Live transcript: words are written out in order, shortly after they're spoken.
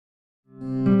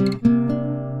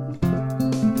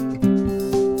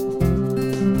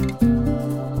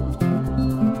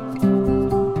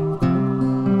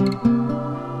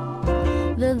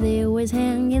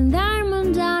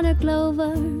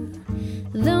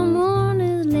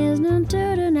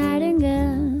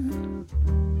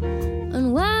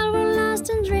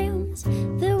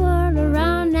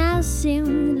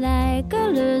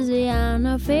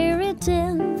fairy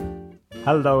tale.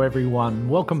 Hello everyone,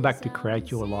 welcome back to Create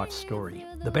Your Life Story,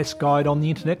 the best guide on the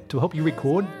internet to help you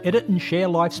record, edit and share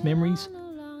life's memories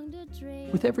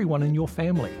with everyone in your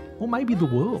family, or maybe the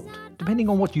world, depending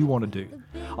on what you want to do.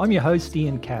 I'm your host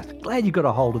Ian Cath, glad you got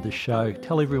a hold of the show.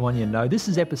 Tell everyone you know. This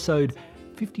is episode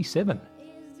 57,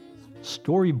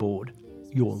 Storyboard,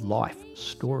 Your Life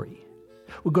Story.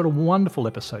 We've got a wonderful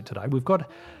episode today. We've got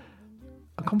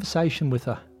a conversation with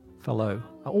a fellow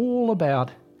all about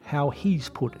how he's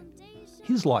put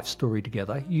his life story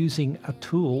together using a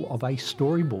tool of a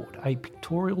storyboard, a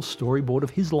pictorial storyboard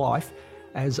of his life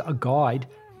as a guide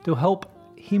to help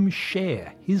him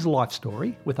share his life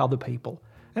story with other people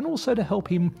and also to help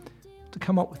him to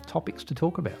come up with topics to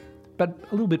talk about. But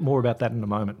a little bit more about that in a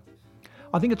moment.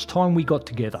 I think it's time we got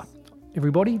together.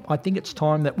 Everybody, I think it's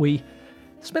time that we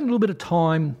spend a little bit of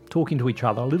time talking to each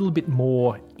other a little bit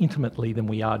more intimately than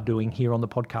we are doing here on the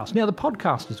podcast. Now, the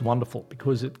podcast is wonderful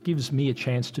because it gives me a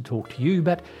chance to talk to you,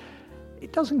 but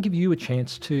it doesn't give you a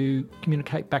chance to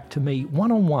communicate back to me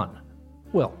one-on-one.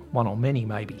 Well, one-on-many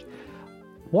maybe.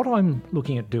 What I'm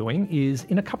looking at doing is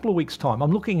in a couple of weeks' time,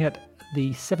 I'm looking at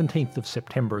the 17th of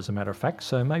September, as a matter of fact,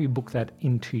 so maybe book that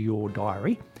into your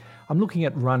diary. I'm looking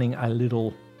at running a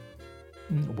little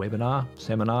webinar,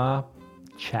 seminar,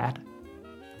 chat,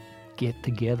 get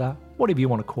together, whatever you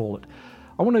want to call it.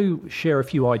 I want to share a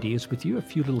few ideas with you, a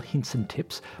few little hints and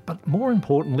tips, but more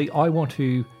importantly, I want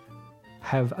to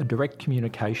have a direct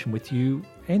communication with you,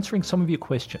 answering some of your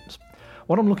questions.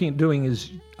 What I'm looking at doing is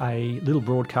a little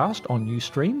broadcast on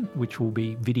Ustream, which will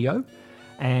be video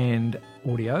and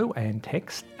audio and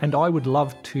text, and I would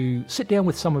love to sit down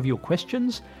with some of your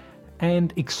questions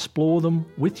and explore them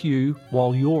with you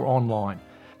while you're online.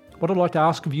 What I'd like to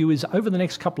ask of you is over the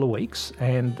next couple of weeks,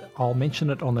 and I'll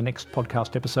mention it on the next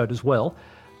podcast episode as well,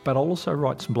 but I'll also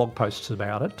write some blog posts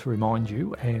about it to remind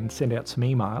you and send out some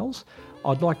emails.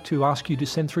 I'd like to ask you to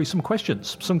send through some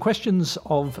questions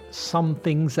of some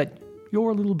things that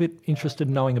you're a little bit interested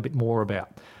in knowing a bit more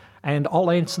about. And I'll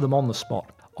answer them on the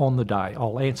spot, on the day.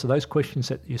 I'll answer those questions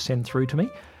that you send through to me.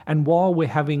 And while we're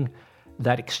having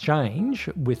that exchange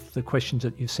with the questions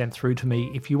that you've sent through to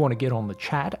me, if you want to get on the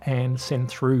chat and send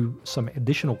through some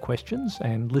additional questions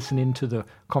and listen into the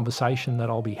conversation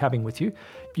that I'll be having with you,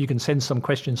 you can send some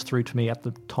questions through to me at the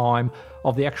time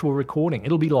of the actual recording.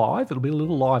 It'll be live. It'll be a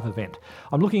little live event.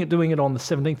 I'm looking at doing it on the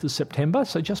 17th of September,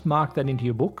 so just mark that into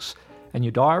your books and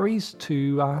your diaries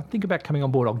to think about coming on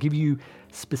board. I'll give you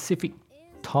specific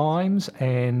times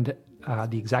and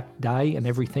the exact day and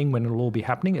everything when it'll all be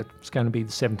happening. It's going to be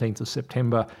the 17th of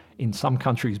September in some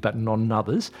countries, but not in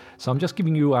others. So I'm just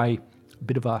giving you a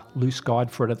bit of a loose guide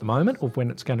for it at the moment of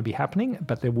when it's going to be happening,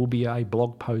 but there will be a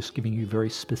blog post giving you very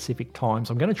specific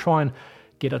times. I'm going to try and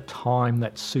get a time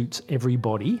that suits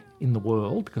everybody in the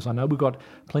world, because I know we've got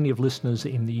plenty of listeners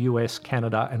in the US,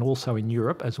 Canada, and also in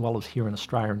Europe, as well as here in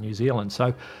Australia and New Zealand. So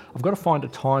I've got to find a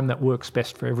time that works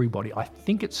best for everybody. I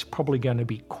think it's probably going to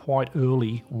be quite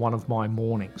early one of my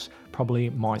mornings,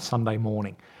 probably my Sunday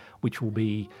morning, which will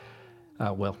be,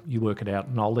 well, you work it out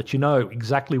and I'll let you know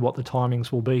exactly what the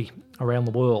timings will be around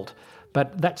the world.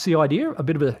 But that's the idea, a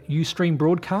bit of a Ustream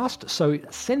broadcast. So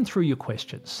send through your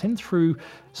questions, send through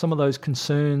some of those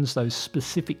concerns, those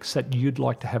specifics that you'd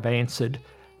like to have answered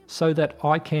so that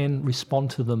I can respond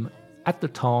to them at the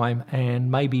time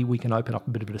and maybe we can open up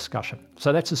a bit of a discussion.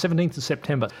 So that's the 17th of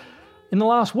September. In the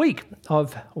last week,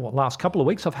 last couple of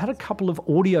weeks, I've had a couple of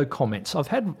audio comments. I've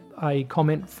had a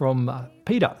comment from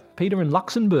Peter in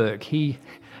Luxembourg. He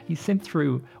sent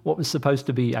through what was supposed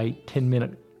to be a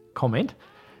 10-minute comment,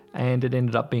 and it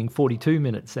ended up being 42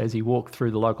 minutes as he walked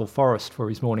through the local forest for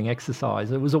his morning exercise.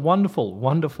 It was a wonderful,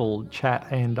 wonderful chat,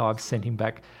 and I've sent him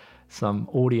back some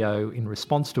audio in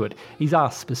response to it. He's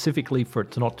asked specifically for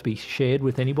it not to be shared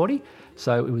with anybody,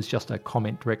 so it was just a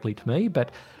comment directly to me.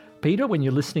 But Peter, when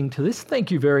you're listening to this,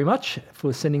 thank you very much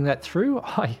for sending that through.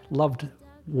 I loved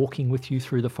walking with you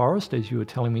through the forest as you were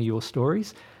telling me your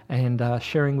stories and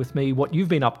sharing with me what you've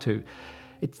been up to.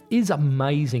 It is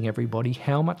amazing, everybody,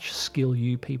 how much skill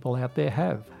you people out there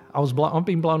have. I've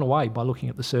been blown away by looking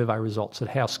at the survey results at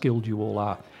how skilled you all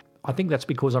are. I think that's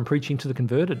because I'm preaching to the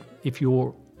converted. If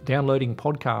you're downloading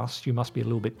podcasts, you must be a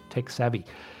little bit tech savvy.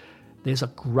 There's a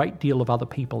great deal of other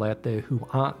people out there who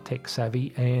aren't tech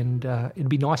savvy, and it'd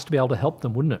be nice to be able to help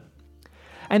them, wouldn't it?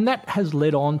 And that has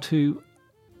led on to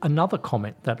another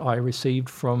comment that I received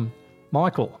from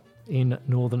Michael in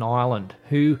Northern Ireland,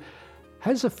 who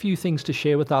has a few things to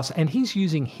share with us, and he's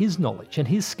using his knowledge and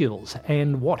his skills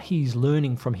and what he's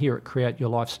learning from here at Create Your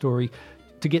Life Story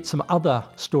to get some other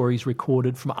stories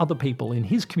recorded from other people in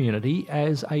his community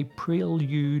as a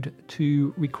prelude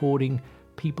to recording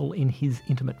people in his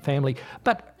intimate family.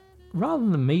 But rather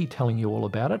than me telling you all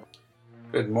about it...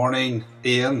 Good morning,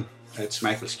 Ian. It's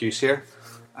Michael Skuse here,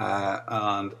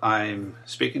 and I'm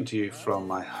speaking to you from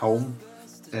my home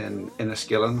in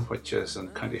Enniskillen, which is in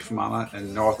County Fermanagh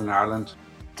in Northern Ireland.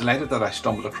 Delighted that I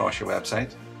stumbled across your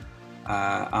website,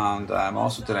 and I'm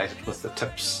also delighted with the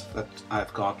tips that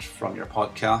I've got from your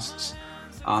podcasts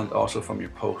and also from your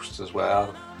posts as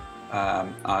well.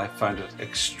 I found it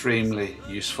extremely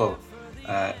useful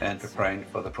in preparing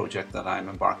for the project that I'm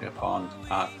embarking upon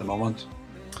at the moment.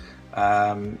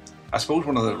 I suppose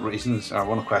one of the reasons, or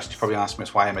one of the questions you probably asked me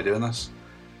is, why am I doing this?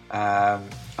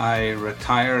 I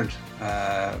retired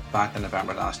back in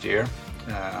November last year.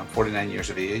 I'm 49 years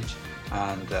of age,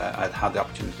 and I'd had the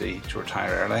opportunity to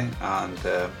retire early and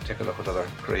take a look at other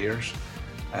careers.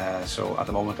 So at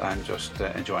the moment I'm just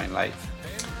enjoying life.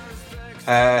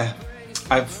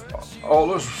 I've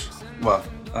always,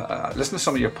 listened to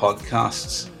some of your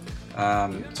podcasts.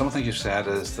 Some of the things you've said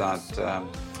is that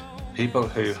people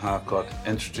who have got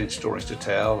interesting stories to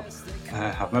tell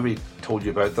have maybe told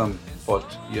you about them,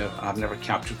 but you have never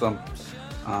captured them.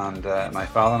 And my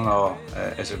father-in-law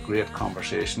is a great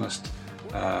conversationalist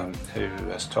who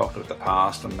has talked about the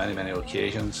past on many, many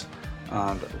occasions.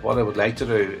 And what I would like to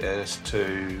do is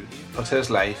to put his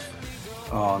life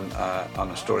on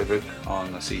a storybook,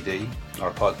 on a CD or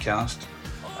a podcast.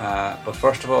 But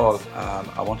first of all,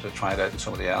 I wanted to try it out in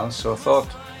somebody else. So I thought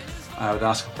I would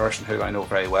ask a person who I know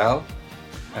very well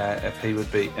if he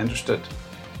would be interested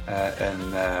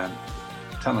in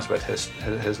telling us about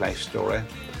his life story.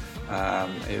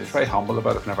 He was very humble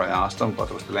about it whenever I asked him, but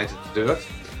I was delighted to do it.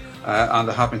 And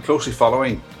I have been closely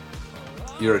following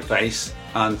your advice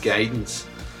and guidance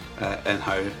in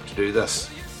how to do this.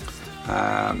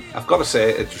 I've got to say,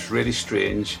 it's just really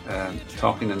strange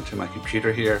talking into my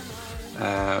computer here,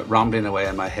 rambling away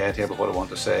in my head here about what I want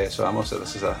to say. So I must say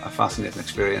this is a fascinating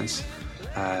experience,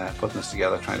 putting this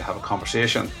together, trying to have a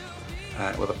conversation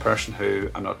with a person who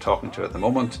I'm not talking to at the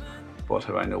moment, but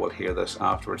who I know will hear this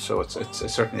afterwards. So it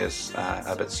certainly is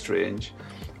a bit strange.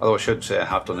 Although I should say I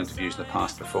have done interviews in the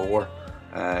past before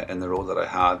in the role that I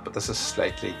had, but this is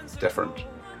slightly different.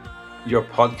 Your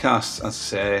podcasts, as I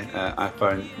say, I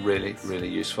found really, really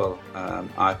useful.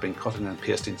 I've been cutting and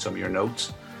pasting some of your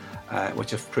notes,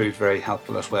 which have proved very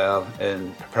helpful as well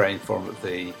in preparing for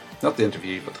not the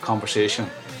interview, but the conversation,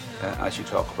 as you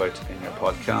talk about in your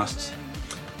podcasts.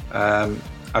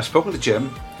 I've spoken to Jim.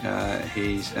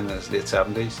 He's in his late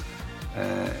 70s.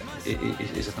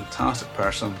 He's a fantastic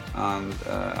person, and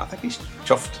I think he's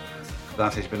chuffed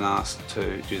that he's been asked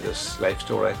to do this life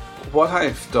story. What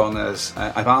I've done is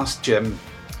I've asked Jim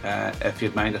if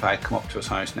he'd mind if I come up to his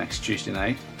house next Tuesday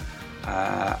night.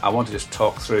 I want to just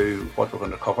talk through what we're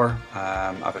going to cover.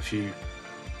 I have a few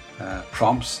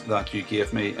prompts that you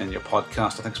gave me in your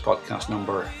podcast. I think it's podcast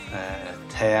number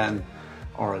 10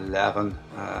 or 11.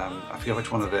 I forget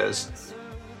which one it is.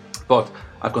 But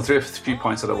I've gone through a few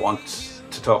points that I want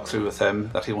to talk through with him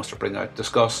that he wants to bring out,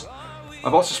 discuss.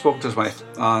 I've also spoken to his wife,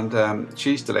 and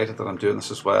she's delighted that I'm doing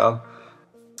this as well.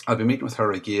 I'll be meeting with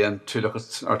her again to look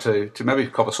at, or to maybe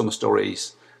cover some of the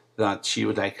stories that she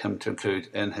would like him to include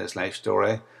in his life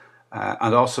story,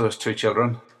 and also his two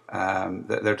children.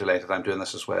 They're delighted I'm doing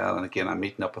this as well, and again I'm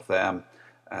meeting up with them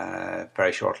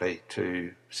very shortly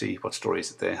to see what stories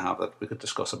that they have that we could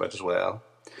discuss about as well.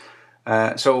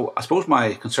 So I suppose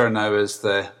my concern now is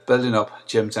the building up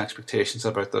Jim's expectations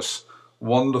about this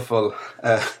wonderful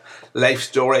life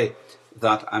story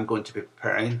that I'm going to be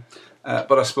preparing.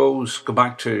 But I suppose, go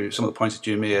back to some of the points that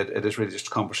you made, it is really just a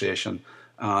conversation.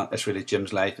 It's really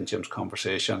Jim's life and Jim's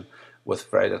conversation with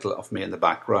very little of me in the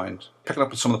background. Picking up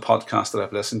on some of the podcasts that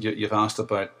I've listened, you've asked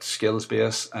about skills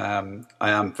base. I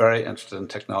am very interested in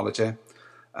technology.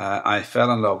 I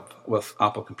fell in love with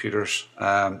Apple computers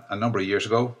a number of years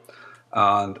ago,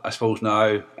 and I suppose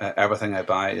now everything I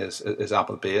buy is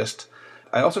Apple based.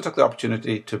 I also took the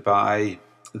opportunity to buy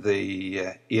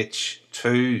the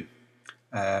H2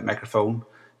 microphone.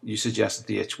 You suggested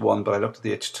the H1, but I looked at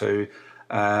the H2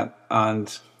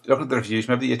 and looking at the reviews,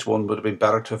 maybe the H1 would have been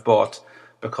better to have bought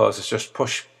because it's just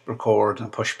push record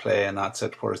and push play and that's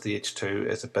it, whereas the H2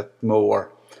 is a bit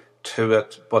more to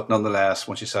it, but nonetheless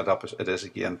once you set it up it is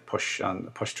again push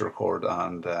to record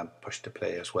and push to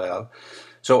play as well.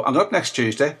 So I'm up next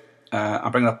Tuesday.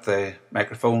 I'm bringing up the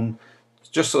microphone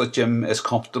just so that Jim is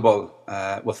comfortable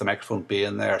with the microphone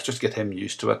being there. It's just to get him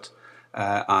used to it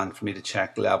and for me to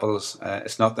check levels.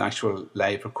 It's not the actual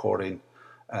live recording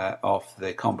of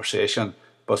the conversation,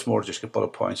 but it's more to just get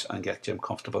bullet points and get Jim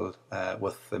comfortable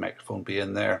with the microphone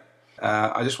being there.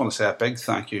 I just want to say a big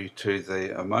thank you to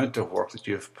the amount of work that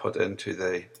you've put into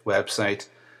the website.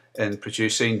 in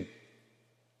producing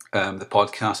the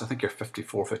podcast. I think you're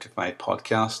 54, 55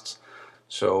 podcasts.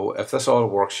 So if this all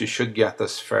works, you should get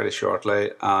this fairly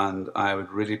shortly, and I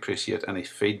would really appreciate any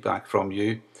feedback from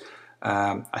you.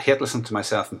 I hate listening to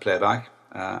myself in playback.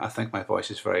 I think my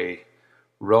voice is very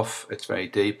rough, it's very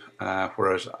deep,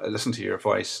 whereas I listen to your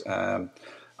voice, I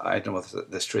don't know with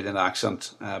the Australian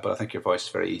accent, but I think your voice is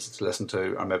very easy to listen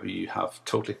to, or maybe you have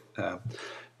totally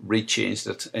rechanged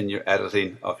it in your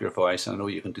editing of your voice. I know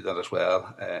you can do that as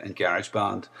well in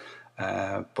GarageBand.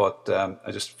 But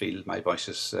I just feel my voice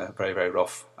is very, very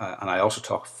rough, and I also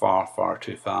talk far, far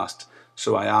too fast.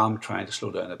 So I am trying to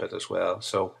slow down a bit as well.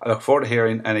 So I look forward to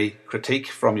hearing any critique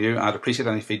from you. I'd appreciate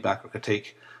any feedback or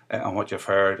critique on what you've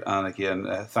heard. And again,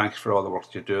 thanks for all the work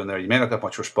that you're doing there. You may not get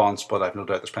much response, but I've no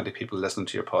doubt there's plenty of people listening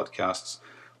to your podcasts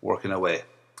working away.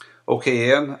 Okay,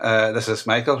 Ian, this is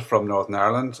Michael from Northern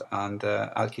Ireland, and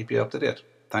I'll keep you up to date.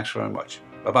 Thanks very much.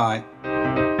 Bye-bye.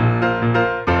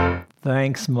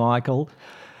 Thanks, Michael.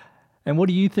 And what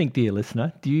do you think, dear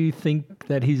listener? Do you think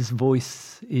that his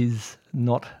voice is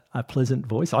not a pleasant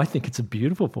voice? I think it's a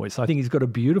beautiful voice. I think he's got a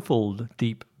beautiful,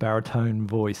 deep baritone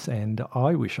voice, and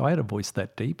I wish I had a voice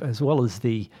that deep, as well as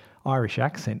the Irish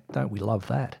accent. Don't we love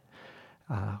that?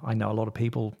 I know a lot of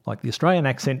people like the Australian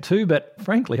accent too, but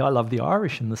frankly, I love the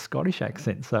Irish and the Scottish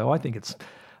accent. So I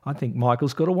think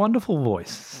Michael's got a wonderful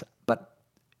voice. But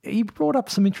he brought up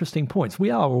some interesting points.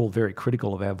 We are all very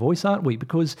critical of our voice, aren't we?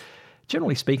 Because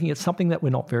generally speaking, it's something that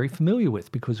we're not very familiar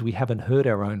with because we haven't heard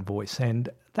our own voice. And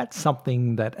that's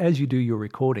something that as you do your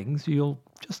recordings, you'll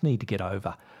just need to get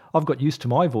over. I've got used to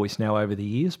my voice now over the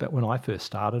years, but when I first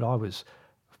started, I was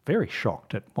very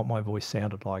shocked at what my voice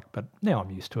sounded like. But now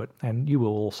I'm used to it, and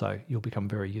you'll become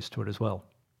very used to it as well.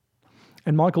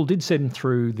 And Michael did send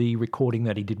through the recording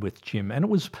that he did with Jim, and it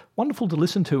was wonderful to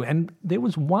listen to. And there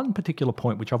was one particular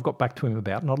point which I've got back to him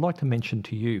about, and I'd like to mention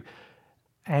to you.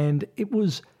 And it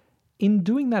was in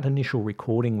doing that initial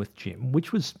recording with Jim,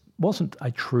 which wasn't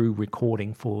a true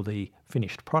recording for the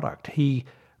finished product. He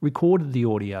recorded the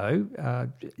audio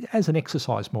as an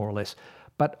exercise, more or less.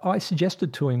 But I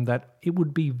suggested to him that it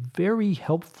would be very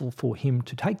helpful for him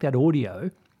to take that audio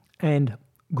and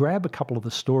grab a couple of the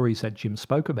stories that Jim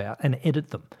spoke about and edit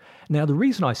them. Now, the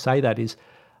reason I say that is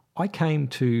I came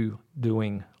to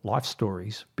doing life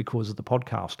stories because of the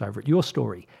podcast over at Your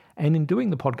Story. And in doing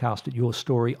the podcast at Your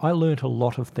Story, I learnt a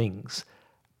lot of things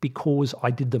because I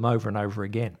did them over and over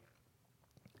again.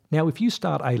 Now, if you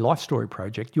start a life story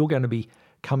project, you're going to be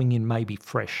coming in maybe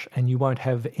fresh and you won't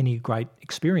have any great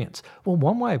experience. Well,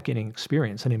 one way of getting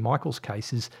experience, and in Michael's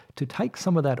case, is to take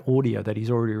some of that audio that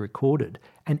he's already recorded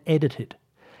and edit it.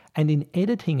 And in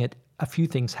editing it, a few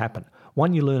things happen.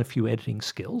 One, you learn a few editing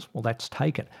skills. Well, that's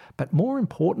taken. But more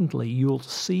importantly, you'll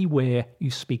see where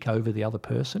you speak over the other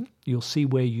person. You'll see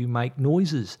where you make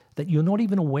noises that you're not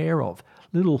even aware of.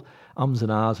 Little ums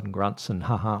and ahs and grunts and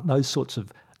ha-ha, those sorts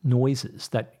of noises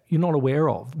that you're not aware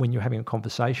of when you're having a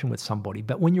conversation with somebody.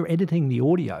 But when you're editing the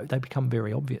audio, they become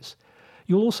very obvious.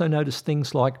 You'll also notice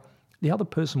things like the other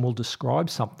person will describe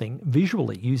something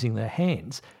visually using their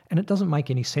hands, and it doesn't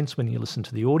make any sense when you listen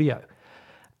to the audio.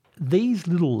 These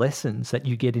little lessons that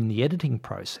you get in the editing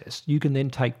process, you can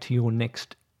then take to your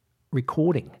next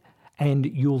recording, and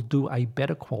you'll do a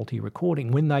better quality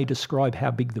recording. When they describe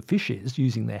how big the fish is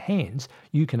using their hands,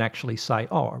 you can actually say,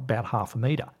 about 1/2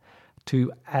 metre,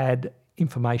 to add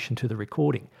information to the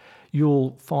recording.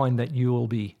 You'll find that you'll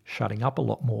be shutting up a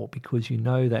lot more because you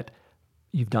know that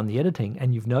you've done the editing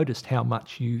and you've noticed how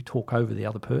much you talk over the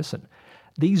other person.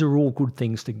 These are all good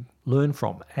things to learn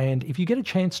from. And if you get a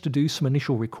chance to do some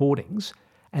initial recordings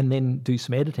and then do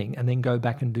some editing and then go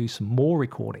back and do some more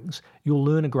recordings, you'll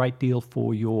learn a great deal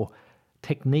for your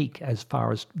technique as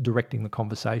far as directing the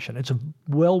conversation. It's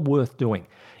well worth doing.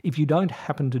 If you don't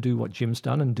happen to do what Jim's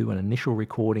done and do an initial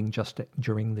recording just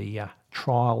during the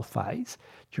trial phase,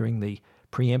 during the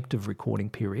preemptive recording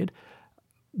period,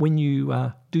 when you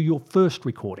do your first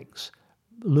recordings,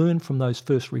 learn from those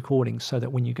first recordings so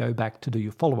that when you go back to do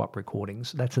your follow-up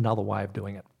recordings, that's another way of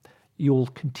doing it. You'll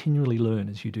continually learn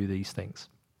as you do these things.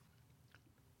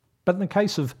 But in the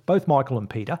case of both Michael and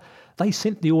Peter, they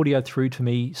sent the audio through to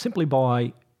me simply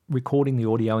by recording the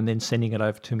audio and then sending it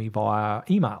over to me via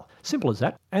email. Simple as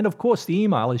that. And of course, the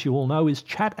email, as you all know, is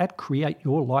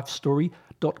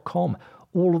chat@createyourlifestory.com.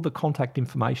 All of the contact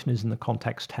information is in the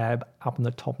contacts tab up in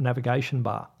the top navigation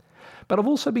bar. But I've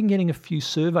also been getting a few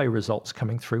survey results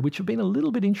coming through, which have been a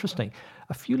little bit interesting.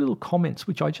 A few little comments,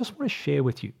 which I just want to share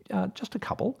with you. Just a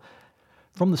couple.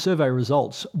 From the survey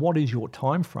results, what is your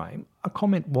time frame? A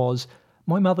comment was,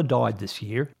 My mother died this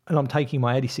year, and I'm taking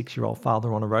my 86-year-old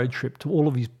father on a road trip to all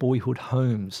of his boyhood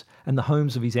homes and the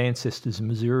homes of his ancestors in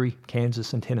Missouri,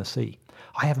 Kansas and Tennessee.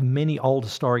 I have many old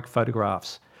historic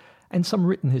photographs and some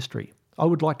written history. I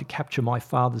would like to capture my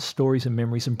father's stories and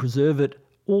memories and preserve it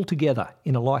all together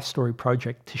in a life story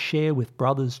project to share with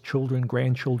brothers, children,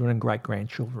 grandchildren and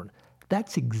great-grandchildren.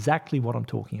 That's exactly what I'm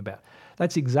talking about.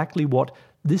 That's exactly what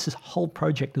this whole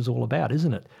project is all about,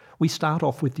 isn't it? We start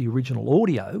off with the original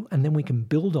audio and then we can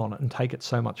build on it and take it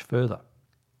so much further.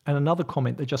 And another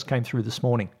comment that just came through this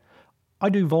morning. I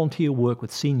do volunteer work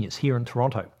with seniors here in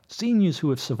Toronto, seniors who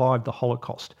have survived the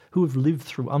Holocaust, who have lived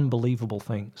through unbelievable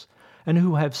things, and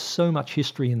who have so much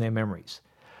history in their memories.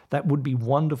 That would be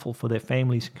wonderful for their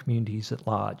families and communities at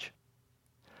large.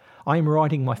 I am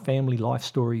writing my family life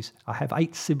stories. I have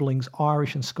 8 siblings,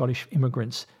 Irish and Scottish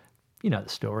immigrants. You know the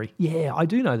story. Yeah, I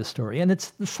do know the story. And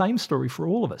it's the same story for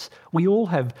all of us. We all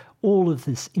have all of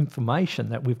this information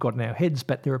that we've got in our heads,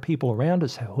 but there are people around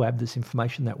us who have this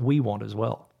information that we want as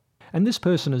well. And this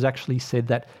person has actually said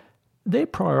that their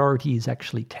priority is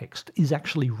actually text, is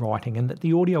actually writing, and that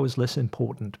the audio is less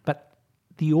important. But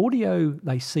the audio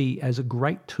they see as a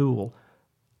great tool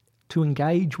to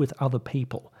engage with other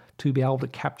people, to be able to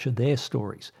capture their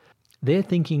stories. They're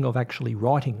thinking of actually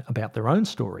writing about their own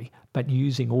story, but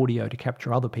using audio to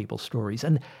capture other people's stories.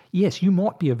 And yes, you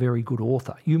might be a very good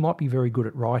author. You might be very good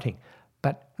at writing,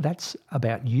 but that's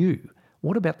about you.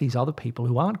 What about these other people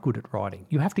who aren't good at writing?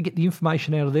 You have to get the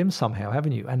information out of them somehow,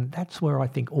 haven't you? And that's where I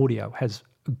think audio has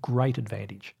a great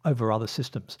advantage over other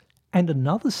systems. And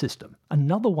another system,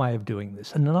 another way of doing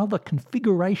this, and another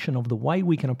configuration of the way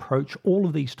we can approach all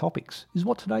of these topics is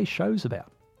what today's show's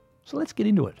about. So let's get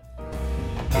into it.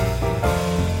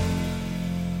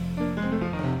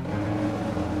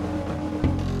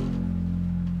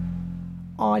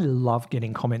 I love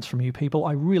getting comments from you people.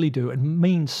 I really do. It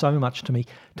means so much to me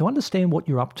to understand what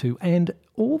you're up to and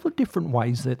all the different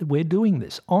ways that we're doing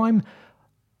this. I'm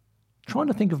trying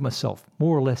to think of myself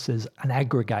more or less as an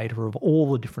aggregator of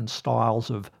all the different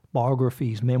styles of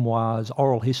biographies, memoirs,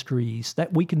 oral histories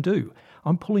that we can do.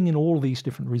 I'm pulling in all these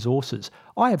different resources.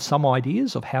 I have some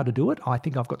ideas of how to do it. I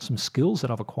think I've got some skills that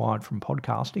I've acquired from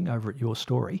podcasting over at Your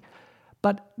Story.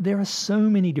 But there are so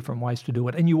many different ways to do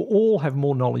it, and you all have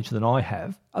more knowledge than I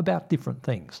have about different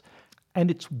things. And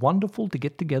it's wonderful to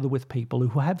get together with people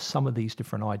who have some of these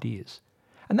different ideas.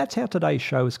 And that's how today's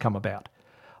show has come about.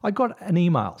 I got an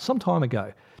email some time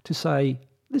ago to say,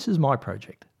 this is my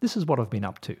project. This is what I've been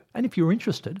up to. And if you're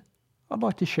interested, I'd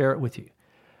like to share it with you.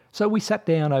 So we sat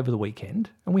down over the weekend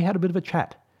and we had a bit of a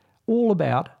chat all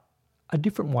about a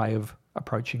different way of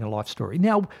approaching a life story.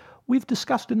 Now, we've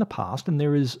discussed in the past, and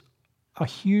there is a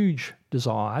huge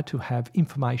desire to have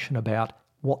information about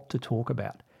what to talk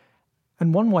about.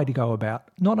 And one way to go about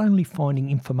not only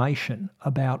finding information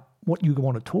about what you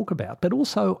want to talk about, but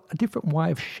also a different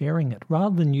way of sharing it.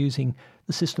 Rather than using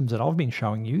the systems that I've been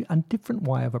showing you, a different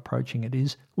way of approaching it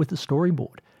is with a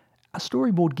storyboard. A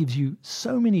storyboard gives you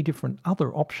so many different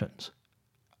other options.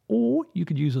 Or you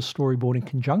could use a storyboard in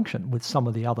conjunction with some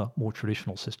of the other more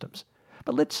traditional systems.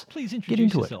 But let's get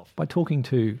into yourself. It by talking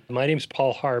to... My name's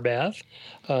Paul Harbath.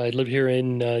 I live here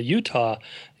in Utah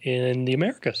in the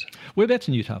Americas. Whereabouts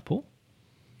in Utah, Paul?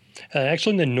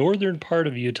 Actually in the northern part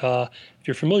of Utah. If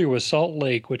you're familiar with Salt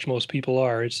Lake, which most people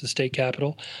are, it's the state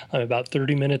capital. I'm about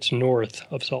 30 minutes north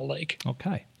of Salt Lake.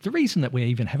 Okay. The reason that we're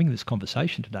even having this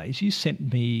conversation today is you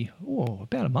sent me,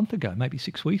 about a month ago, maybe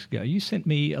 6 weeks ago, you sent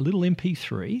me a little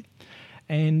MP3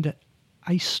 and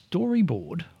a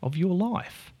storyboard of your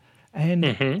life.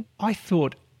 And I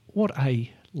thought, what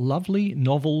a lovely,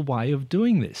 novel way of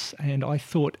doing this. And I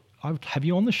thought I would have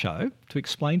you on the show to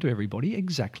explain to everybody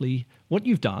exactly what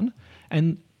you've done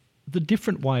and the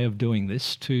different way of doing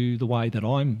this to the way that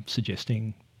I'm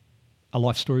suggesting a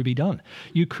life story be done.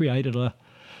 You created a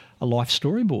life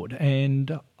storyboard,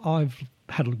 and I've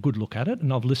had a good look at it,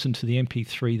 and I've listened to the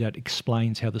MP3 that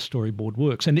explains how the storyboard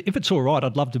works. And if it's all right,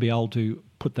 I'd love to be able to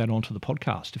put that onto the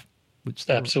podcast.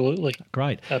 Absolutely.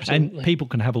 Great. Absolutely. And people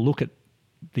can have a look at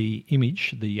the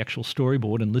image, the actual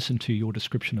storyboard, and listen to your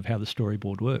description of how the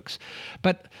storyboard works.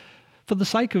 But for the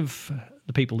sake of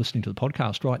the people listening to the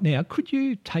podcast right now, could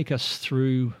you take us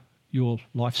through your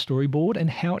life storyboard and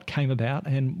how it came about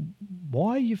and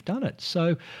why you've done it?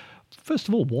 So first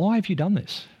of all, why have you done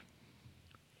this?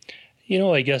 You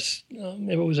know, I guess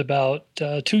it was about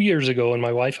 2 years ago, and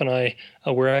my wife and I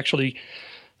were actually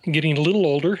getting a little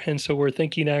older, and so we're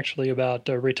thinking actually about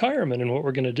retirement and what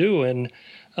we're going to do. And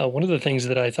one of the things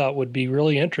that I thought would be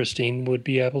really interesting would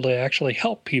be able to actually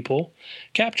help people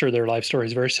capture their life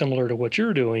stories, very similar to what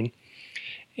you're doing.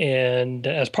 And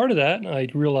as part of that, I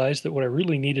realized that what I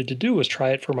really needed to do was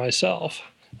try it for myself.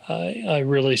 I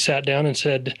really sat down and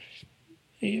said,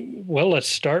 well, let's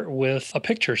start with a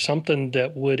picture, something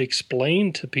that would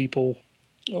explain to people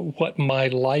what my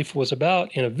life was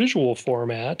about in a visual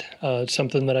format,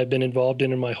 something that I've been involved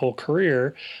in my whole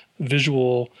career,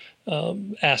 visual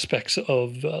aspects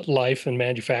of life and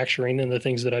manufacturing and the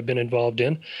things that I've been involved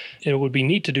in. It would be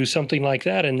neat to do something like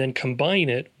that and then combine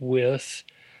it with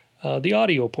the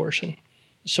audio portion.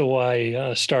 So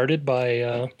I started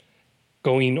by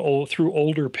going through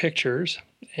older pictures,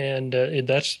 and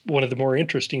that's one of the more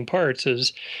interesting parts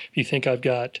is if you think I've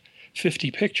got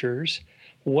 50 pictures,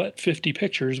 what 50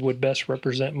 pictures would best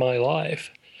represent my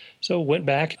life? So went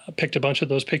back, picked a bunch of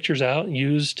those pictures out,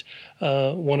 used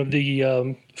one of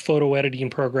the photo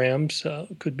editing programs.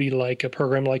 Could be like a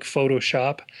program like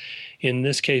Photoshop. In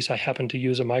this case, I happen to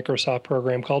use a Microsoft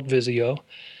program called Visio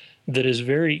that is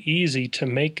very easy to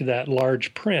make that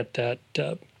large print. That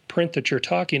print that you're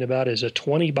talking about is a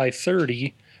 20 by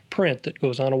 30 print that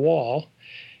goes on a wall.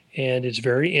 And it's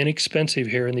very inexpensive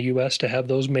here in the U.S. to have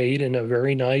those made in a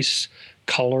very nice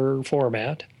color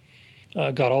format.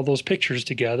 Got all those pictures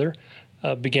together,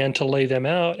 began to lay them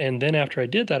out. And then after I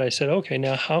did that, I said, okay,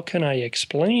 now how can I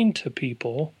explain to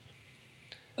people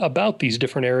about these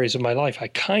different areas of my life? I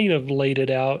kind of laid it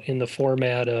out in the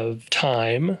format of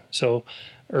time. So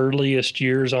earliest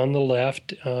years on the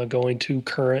left, going to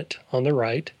current on the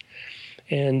right,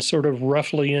 and sort of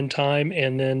roughly in time,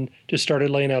 and then just started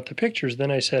laying out the pictures.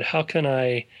 Then I said, how can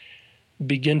I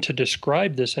begin to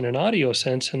describe this in an audio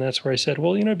sense? And that's where I said,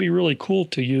 well, it'd be really cool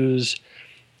to use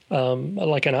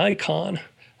like an icon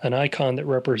that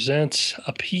represents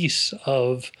a piece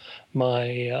of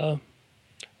my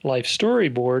life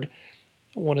storyboard.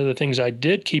 One of the things I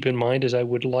did keep in mind is I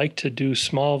would like to do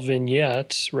small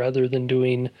vignettes rather than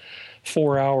doing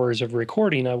 4 hours of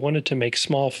recording. I wanted to make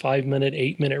small 5-minute,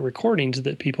 8-minute recordings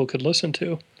that people could listen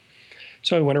to.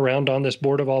 So I went around on this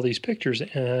board of all these pictures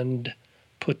and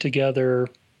put together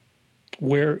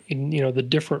the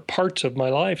different parts of my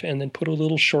life, and then put a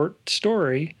little short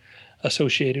story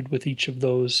associated with each of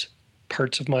those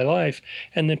parts of my life,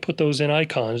 and then put those in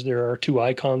icons. There are 2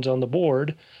 icons on the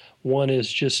board. One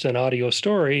is just an audio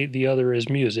story. The other is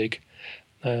music.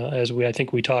 As I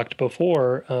think we talked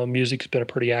before, music's been a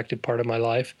pretty active part of my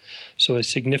life. So a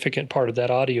significant part of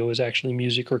that audio is actually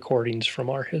music recordings from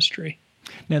our history.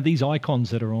 Now, these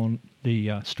icons that are on the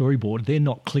storyboard, they're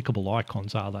not clickable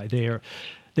icons, are they?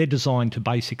 They're designed to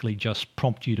basically just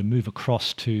prompt you to move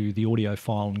across to the audio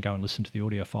file and go and listen to the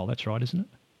audio file. That's right, isn't it?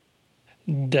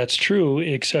 That's true,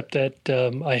 except that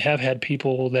I have had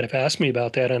people that have asked me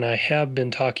about that, and I have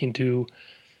been talking to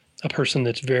a person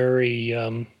that's very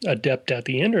adept at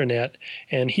the internet,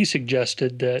 and he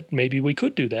suggested that maybe we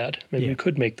could do that. Maybe we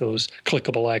could make those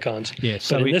clickable icons. Yeah,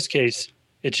 so but in this case,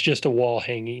 it's just a wall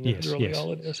hanging. Yes, really yes.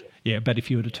 all it is. Yeah, but if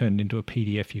you were to turn it into a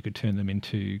PDF, you could turn them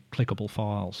into clickable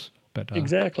files. But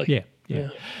exactly. Yeah.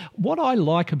 What I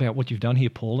like about what you've done here,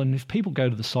 Paul, and if people go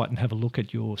to the site and have a look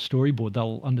at your storyboard,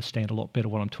 they'll understand a lot better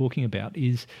what I'm talking about,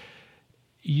 is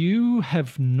you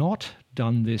have not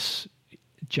done this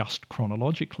just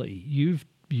chronologically. You've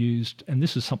used, and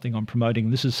this is something I'm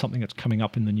promoting, this is something that's coming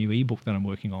up in the new ebook that I'm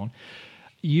working on,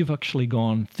 you've actually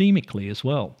gone themically as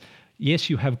well. Yes,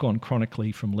 you have gone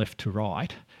chronically from left to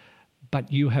right, but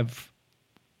you have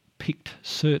picked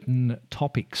certain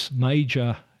topics,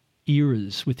 major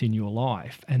eras within your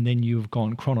life, and then you've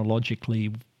gone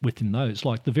chronologically within those.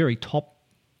 Like the very top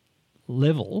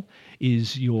level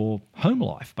is your home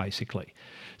life, basically.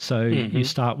 So you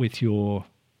start with your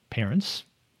parents,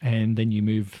 and then you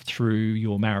move through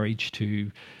your marriage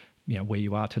to where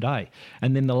you are today.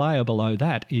 And then the layer below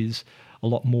that is a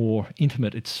lot more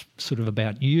intimate. It's sort of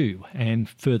about you. And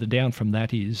further down from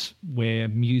that is where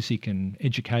music and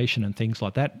education and things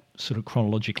like that sort of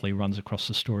chronologically runs across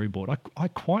the storyboard. I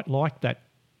quite like that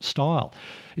style.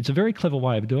 It's a very clever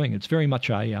way of doing it. It's very much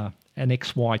an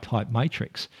XY type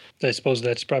matrix. I suppose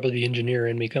that's probably the engineer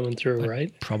in me coming through,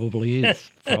 right? Probably is.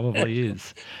 Probably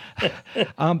is.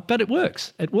 But it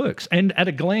works. It works. And at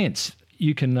a glance,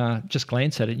 you can just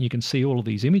glance at it and you can see all of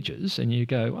these images and you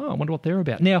go, oh, I wonder what they're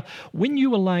about. Now, when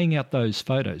you were laying out those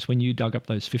photos, when you dug up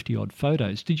those 50-odd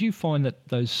photos, did you find that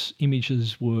those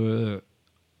images were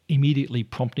immediately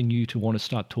prompting you to want to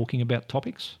start talking about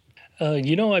topics?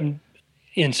 I'm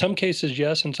in some cases,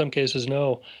 yes, in some cases,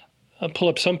 no. I pull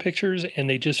up some pictures and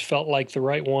they just felt like the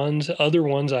right ones. Other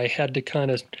ones I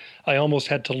almost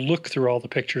had to look through all the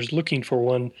pictures looking for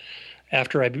one.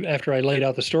 After I laid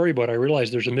out the storyboard, I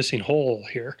realized there's a missing hole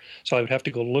here, so I would have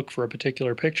to go look for a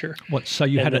particular picture. What? So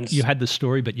you had the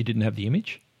story, but you didn't have the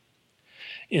image?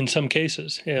 in some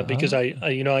cases, yeah, because I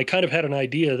kind of had an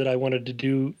idea that I wanted to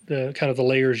do the kind of the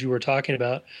layers you were talking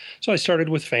about. So I started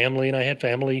with family, and I had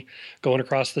family going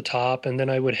across the top, and then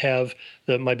I would have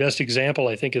my best example,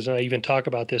 I think, is, and I even talk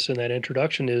about this in that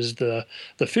introduction, is the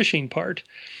fishing part.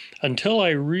 Until I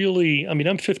really,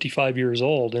 I'm 55 years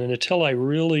old, and until I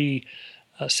really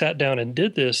sat down and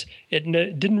did this, it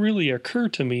didn't really occur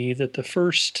to me that the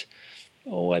first,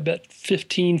 I bet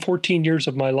 15, 14 years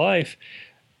of my life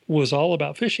was all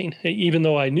about fishing. Even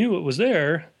though I knew it was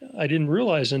there, I didn't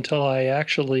realize until I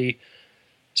actually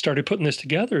started putting this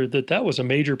together that was a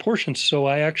major portion. So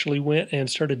I actually went and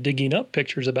started digging up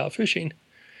pictures about fishing.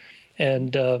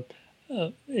 And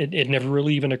it never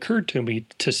really even occurred to me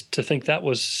to think that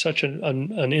was such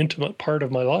an intimate part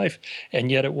of my life.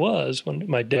 And yet it was. When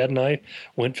my dad and I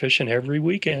went fishing every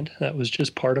weekend, that was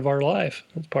just part of our life.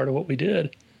 That's part of what we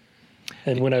did.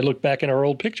 And when I look back in our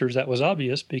old pictures, that was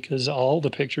obvious, because all the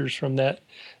pictures from that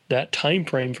time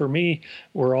frame for me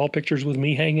were all pictures with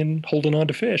me holding on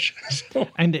to fish. So.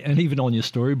 And even on your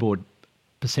storyboard,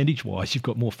 percentage-wise, you've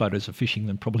got more photos of fishing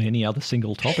than probably any other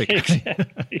single topic.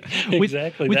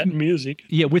 Exactly. With that music.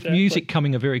 Yeah, with exactly. Music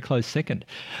coming a very close second.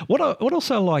 What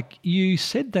also like, you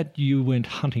said that you went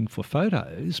hunting for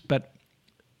photos, but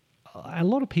a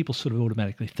lot of people sort of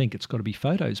automatically think it's got to be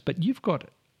photos, but you've got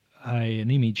an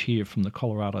image here from the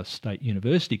Colorado State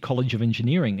University College of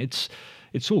Engineering. It's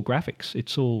all graphics.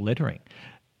 It's all lettering.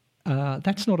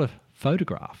 That's not a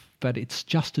photograph, but it's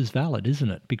just as valid, isn't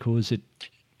it? Because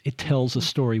it tells a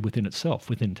story within itself,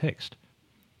 within text.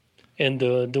 And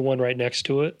the one right next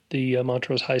to it, the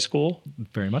Montrose High School.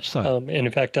 Very much so. And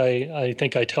in fact, I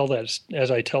think I tell that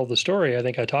as I tell the story. I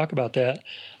think I talk about that.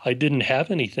 I didn't have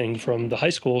anything from the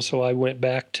high school, so I went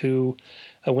out to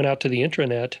the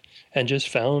intranet and just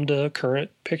found a current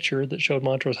picture that showed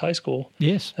Montrose High School.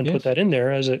 Yes. And put that in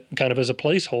there as a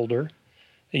placeholder.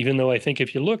 Even though I think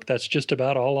if you look, that's just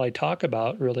about all I talk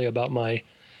about, really, about my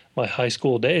high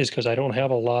school days, because I don't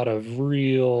have a lot of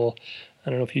real, I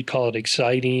don't know if you'd call it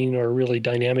exciting or really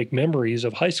dynamic memories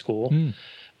of high school.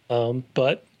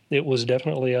 But it was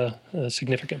definitely a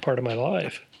significant part of my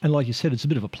life. And like you said, it's a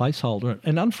bit of a placeholder.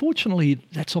 And unfortunately,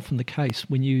 that's often the case.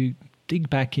 When you dig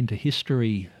back into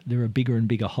history, there are bigger and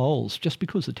bigger holes just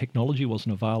because the technology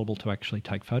wasn't available to actually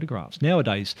take photographs.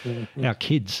 Nowadays, our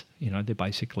kids, they're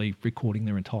basically recording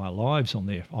their entire lives on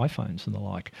their iPhones and the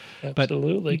like.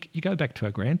 Absolutely. But you go back to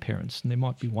our grandparents and there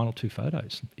might be one or two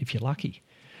photos, if you're lucky.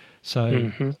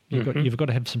 So you've got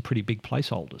to have some pretty big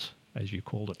placeholders, as you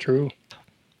called it. True.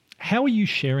 How are you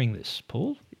sharing this,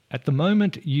 Paul? At the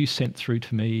moment, you sent through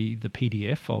to me the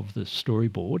PDF of the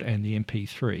storyboard and the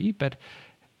MP3, but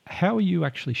how are you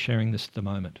actually sharing this at the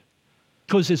moment?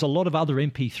 Because there's a lot of other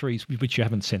MP3s which you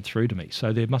haven't sent through to me,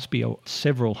 so there must be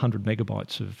several hundred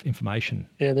megabytes of information.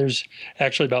 Yeah, there's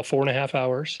actually about 4.5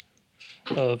 hours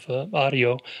of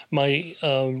audio. My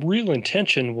real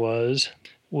intention was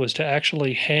to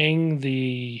actually hang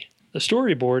the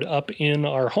storyboard up in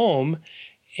our home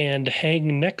and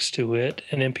hang next to it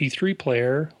an MP3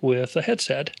 player with a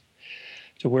headset,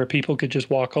 to where people could just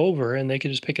walk over and they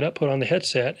could just pick it up, put on the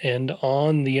headset, and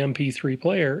on the MP3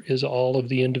 player is all of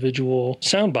the individual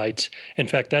sound bites. In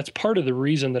fact, that's part of the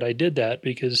reason that I did that,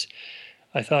 because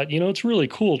I thought, it's really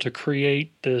cool to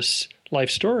create this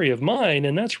life story of mine,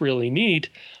 and that's really neat,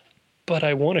 but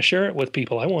I want to share it with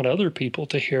people. I want other people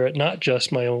to hear it, not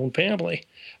just my own family.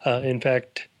 In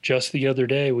fact, just the other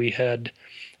day we had,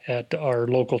 at our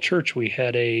local church, we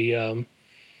had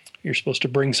you're supposed to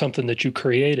bring something that you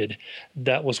created.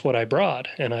 That was what I brought.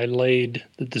 And I laid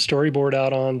the storyboard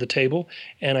out on the table,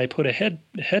 and I put a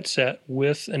headset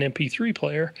with an MP3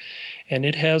 player, and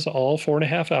it has all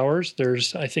 4.5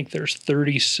 hours. I think there's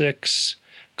 36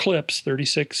 clips,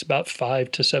 about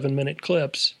 5 to 7 minute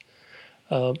clips.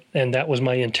 And that was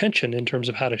my intention in terms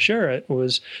of how to share it,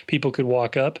 was people could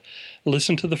walk up,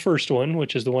 listen to the first one,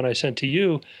 which is the one I sent to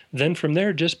you. Then from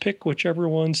there, just pick whichever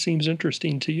one seems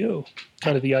interesting to you,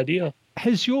 kind of the idea.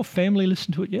 Has your family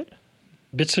listened to it yet?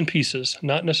 Bits and pieces,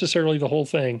 not necessarily the whole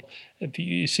thing. If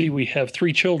you see, we have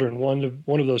 3 children. One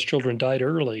of those children died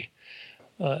early.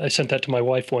 I sent that to my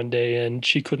wife one day, and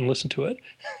she couldn't listen to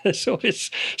it. So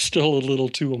it's still a little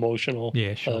too emotional,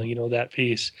 yeah, sure. That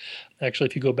piece. Actually,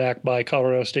 if you go back by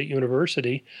Colorado State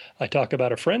University, I talk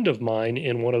about a friend of mine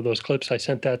in one of those clips. I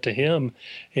sent that to him,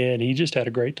 and he just had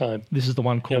a great time. This is the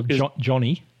one called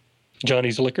Johnny.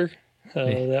 Johnny's Liquor.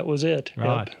 That was it.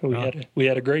 Right. Yep. We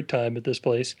had a great time at this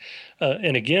place.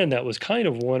 And again, that was kind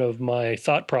of one of my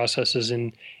thought processes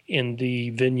in the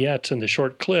vignettes and the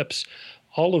short clips.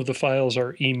 All of the files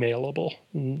are emailable.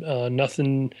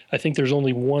 Nothing. I think there's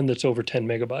only one that's over 10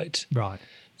 megabytes. Right.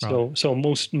 So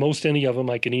most any of them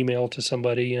I can email to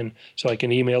somebody, and so I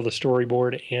can email the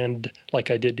storyboard and like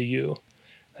I did to you.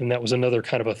 And that was another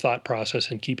kind of a thought process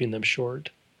in keeping them short.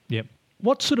 Yep.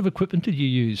 What sort of equipment did you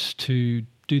use to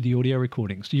do the audio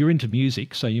recordings? You're into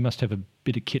music, so you must have a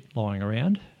bit of kit lying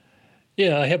around.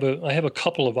 Yeah, I have a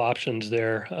couple of options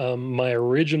there. The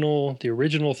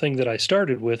original thing that I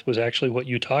started with was actually what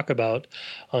you talk about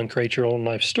on Create Your Own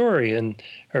Life Story and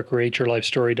or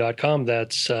createyourlifestory.com.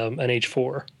 That's an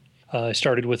H4. I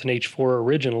started with an H4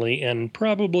 originally, and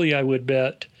probably I would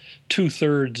bet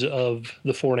 2/3 of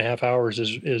the 4.5 hours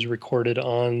is recorded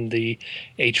on the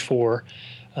H4.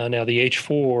 Now the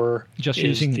H4 just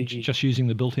using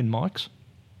the built-in mics.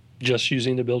 Just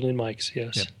using the built-in mics,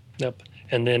 yes. Yep.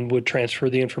 And then would transfer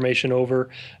the information over,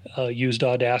 used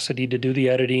Audacity to do the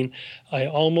editing. I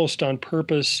almost on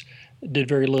purpose did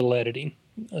very little editing.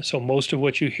 So most of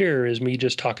what you hear is me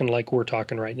just talking like we're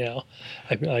talking right now.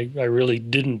 I really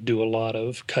didn't do a lot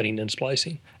of cutting and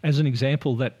splicing. As an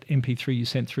example, that MP3 you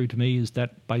sent through to me, is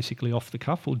that basically off the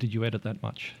cuff, or did you edit that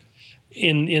much?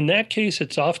 In that case,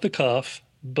 it's off the cuff,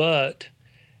 but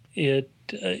it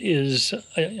is,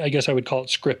 I guess I would call it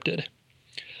scripted.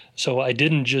 So I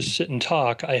didn't just sit and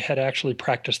talk. I had actually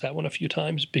practiced that one a few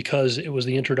times because it was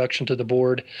the introduction to the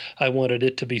board. I wanted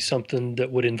it to be something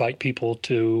that would invite people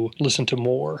to listen to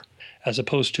more, as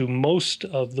opposed to most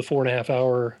of the 4.5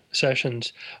 hour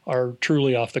sessions are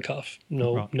truly off the cuff.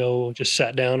 No, just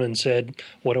sat down and said,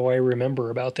 what do I remember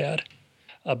about that?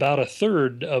 About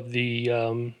 1/3 of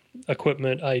the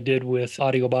equipment I did with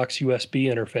AudioBox USB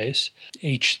interface.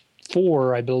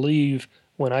 H4, I believe,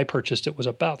 when I purchased it was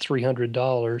about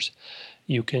 $300.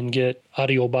 You can get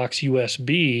AudioBox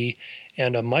USB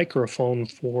and a microphone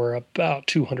for about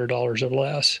 $200 or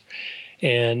less.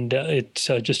 And it's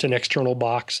just an external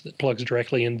box that plugs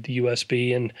directly into the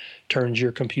USB and turns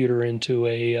your computer into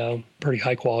a pretty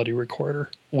high quality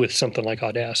recorder with something like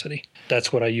Audacity.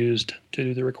 That's what I used to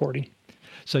do the recording.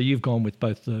 So you've gone with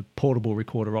both the portable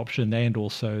recorder option and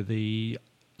also the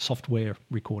software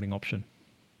recording option.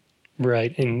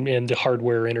 Right, and the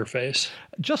hardware interface.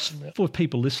 Just for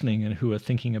people listening and who are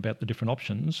thinking about the different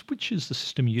options, which is the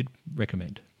system you'd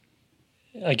recommend?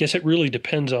 I guess it really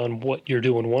depends on what you're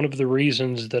doing. One of the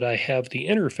reasons that I have the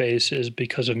interface is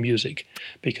because of music,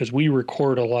 because we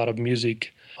record a lot of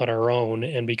music on our own,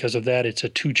 and because of that, it's a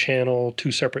two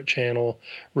separate channel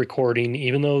recording.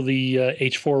 Even though the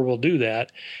H4 will do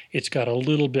that, it's got a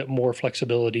little bit more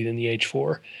flexibility than the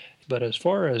H4. But as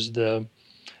far as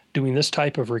doing this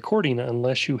type of recording,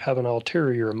 unless you have an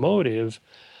ulterior motive,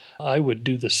 I would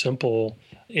do the simple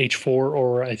H4,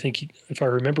 or I think, if I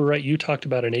remember right, you talked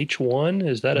about an H1.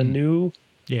 Is that a new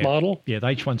model? Yeah, the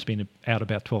H1's been out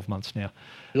about 12 months now.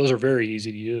 Those are very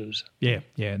easy to use. Yeah.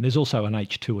 And there's also an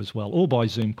H2 as well, all by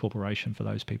Zoom Corporation for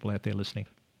those people out there listening.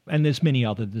 And there's many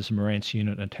other. There's a Marantz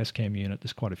unit and a Tascam unit.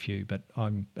 There's quite a few, but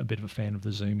I'm a bit of a fan of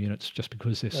the Zoom units just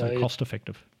because they're so cost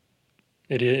effective.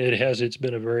 It's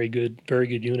been a very good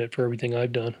unit for everything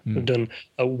I've done. I've done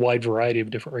a wide variety of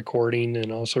different recording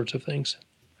and all sorts of things.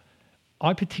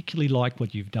 I particularly like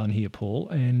what you've done here, Paul,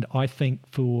 and I think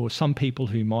for some people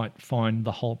who might find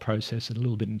the whole process a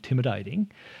little bit intimidating,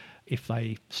 if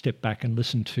they step back and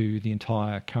listen to the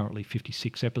entire currently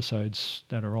 56 episodes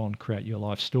that are on Create Your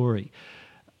Life Story,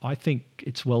 I think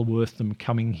it's well worth them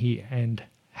coming here and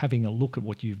having a look at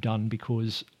what you've done,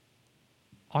 because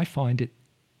I find it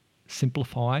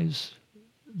simplifies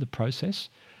the process.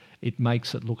 It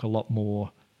makes it look a lot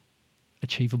more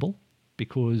achievable,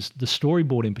 because the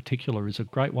storyboard in particular is a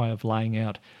great way of laying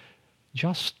out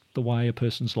just the way a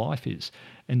person's life is.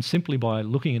 And simply by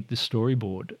looking at this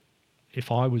storyboard,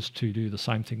 if I was to do the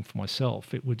same thing for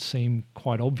myself, it would seem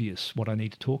quite obvious what I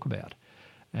need to talk about.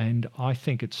 And I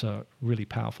think it's a really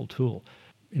powerful tool.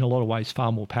 In a lot of ways,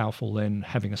 far more powerful than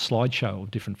having a slideshow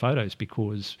of different photos,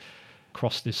 because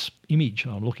across this image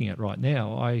I'm looking at right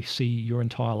now, I see your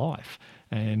entire life.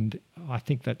 And I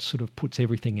think that sort of puts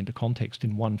everything into context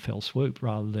in one fell swoop,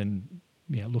 rather than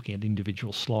looking at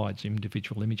individual slides,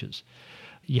 individual images.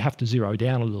 You have to zero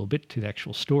down a little bit to the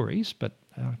actual stories, but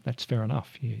that's fair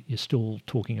enough. You're still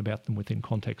talking about them within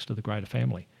context of the greater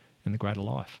family and the greater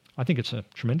life. I think it's a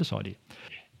tremendous idea.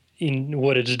 In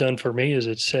what it's done for me is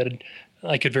it's said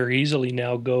I could very easily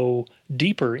now go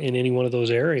deeper in any one of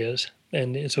those areas.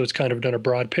 And so it's kind of done a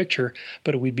broad picture,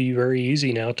 but it would be very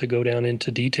easy now to go down into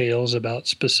details about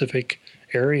specific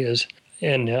areas.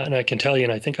 And I can tell you,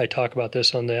 and I think I talk about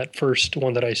this on that first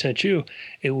one that I sent you,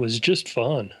 it was just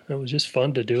fun. It was just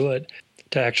fun to do it.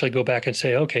 to actually go back and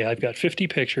say, okay, I've got 50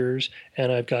 pictures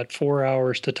and I've got 4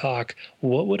 hours to talk.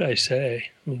 What would I say?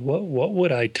 What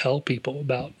would I tell people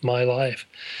about my life?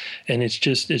 And it's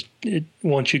just,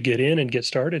 once you get in and get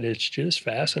started, it's just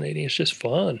fascinating. It's just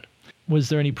fun. Was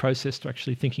there any process to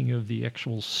actually thinking of the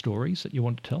actual stories that you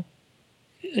want to tell?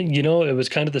 You know, it was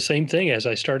kind of the same thing. As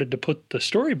I started to put the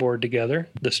storyboard together,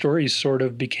 the stories sort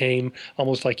of became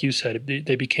almost like you said,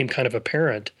 they became kind of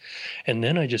apparent. And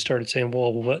then I just started saying,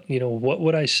 well, what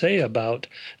would I say about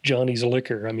Johnny's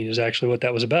Liquor? I mean, is actually what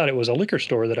that was about. It was a liquor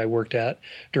store that I worked at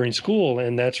during school.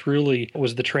 And that's really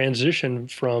was the transition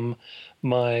from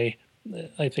my,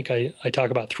 I think I talk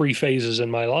about 3 phases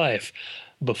in my life: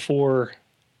 before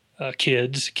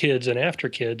kids, and after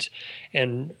kids.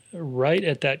 And right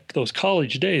at those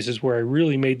college days is where I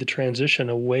really made the transition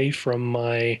away from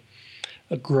my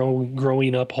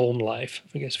growing up home life,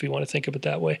 I guess, if you want to think of it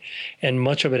that way. And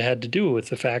much of it had to do with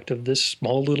the fact of this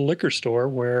small little liquor store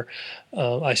where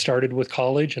I started with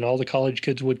college, and all the college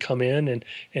kids would come in,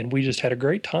 and we just had a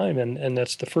great time. And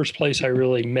that's the first place I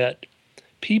really met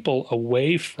people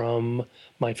away from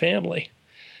my family.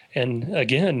 And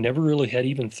again, never really had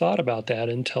even thought about that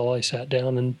until I sat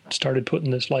down and started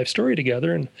putting this life story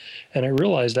together. And I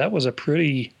realized that was a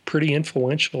pretty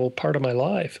influential part of my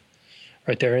life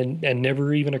right there, and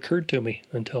never even occurred to me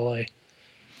until I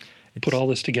put all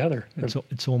this together.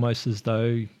 It's almost as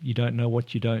though you don't know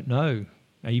what you don't know,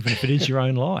 even if it is your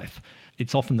own life.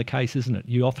 It's often the case, isn't it?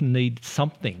 You often need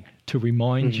something to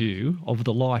remind you of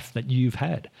the life that you've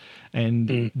had.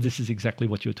 And this is exactly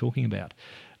what you're talking about.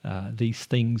 These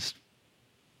things,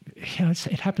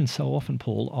 it happens so often,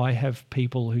 Paul. I have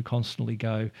people who constantly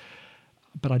go,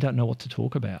 but I don't know what to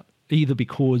talk about, either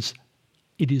because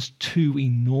it is too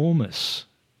enormous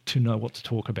to know what to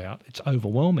talk about, it's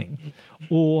overwhelming,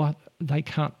 or they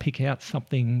can't pick out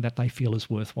something that they feel is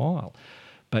worthwhile.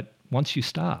 But once you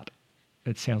start,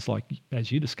 it sounds like,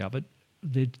 as you discovered,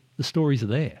 the stories are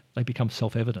there. They become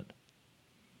self-evident.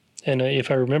 And if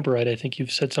I remember right, I think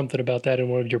you've said something about that in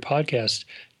one of your podcasts.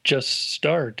 Just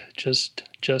start, just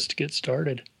get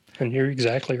started. And you're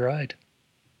exactly right.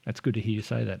 That's good to hear you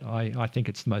say that. I think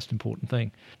it's the most important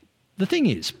thing. The thing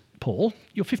is, Paul,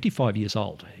 you're 55 years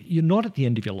old. You're not at the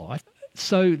end of your life.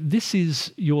 So this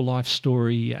is your life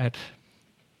story at,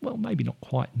 well, maybe not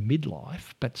quite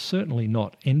midlife, but certainly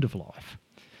not end of life.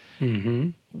 Mm-hmm.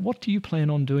 What do you plan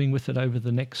on doing with it over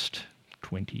the next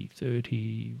 20,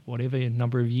 30, whatever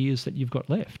number of years that you've got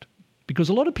left? Because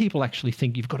a lot of people actually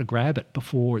think you've got to grab it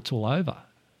before it's all over.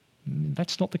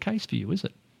 That's not the case for you, is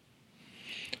it?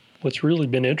 What's really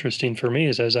been interesting for me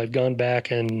is as I've gone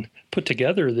back and put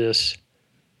together this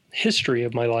history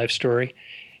of my life story,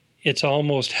 it's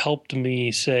almost helped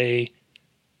me say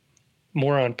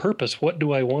more on purpose, what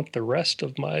do I want the rest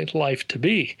of my life to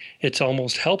be? It's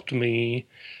almost helped me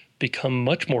become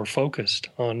much more focused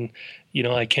on,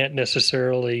 I can't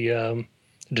necessarily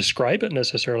describe it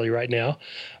necessarily right now,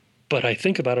 but I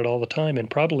think about it all the time, and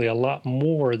probably a lot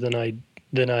more than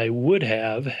I would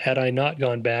have had I not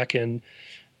gone back and,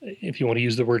 if you want to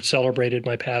use the word, celebrated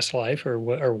my past life or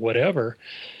whatever.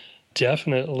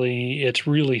 Definitely, it's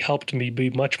really helped me be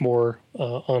much more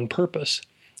on purpose.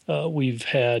 We've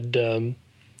had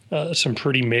some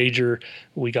pretty major,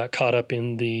 we got caught up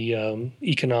in the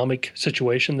economic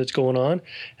situation that's going on,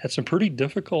 had some pretty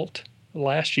difficult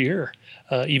last year,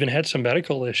 even had some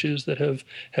medical issues that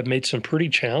have made some pretty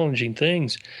challenging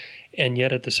things. And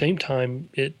yet at the same time,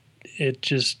 it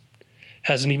just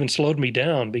hasn't even slowed me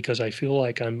down, because I feel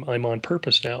like I'm on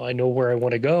purpose now. I know where I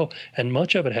want to go. And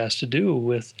much of it has to do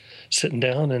with sitting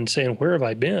down and saying, where have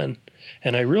I been?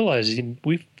 And I realize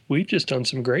we've just done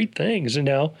some great things. And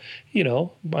now,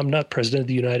 I'm not president of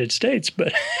the United States,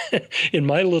 but in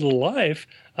my little life,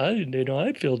 I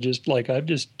feel just like I've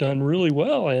just done really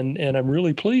well, and I'm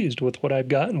really pleased with what I've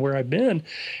got and where I've been.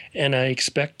 And I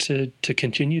expect to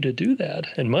continue to do that.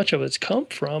 And much of it's come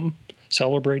from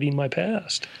celebrating my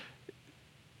past.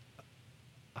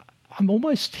 I'm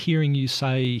almost hearing you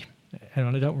say,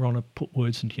 and I don't want to put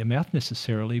words into your mouth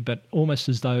necessarily, but almost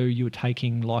as though you were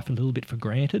taking life a little bit for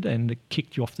granted and it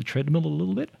kicked you off the treadmill a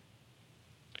little bit.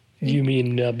 You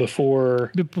mean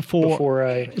before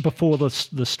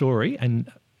the story,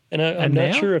 and I'm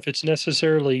not sure if it's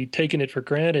necessarily taking it for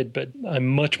granted, but I'm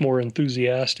much more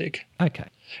enthusiastic. Okay.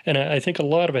 And I think a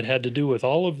lot of it had to do with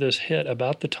all of this hit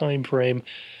about the time frame.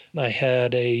 I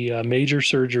had a major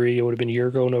surgery. It would have been a year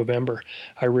ago, November.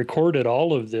 I recorded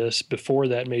all of this before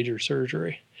that major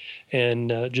surgery,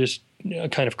 and just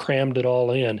kind of crammed it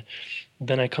all in.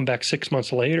 Then I come back 6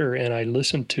 months later and I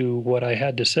listened to what I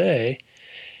had to say,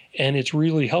 And it's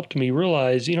really helped me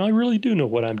realize, I really do know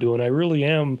what I'm doing. I really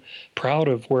am proud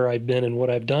of where I've been and what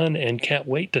I've done, and can't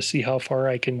wait to see how far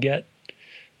I can get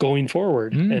going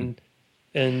forward.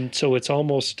 And so it's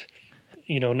almost,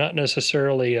 not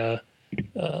necessarily a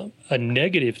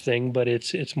negative thing, but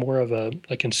it's more of a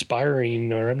like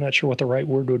inspiring, or I'm not sure what the right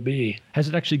word would be. Has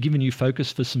it actually given you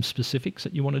focus for some specifics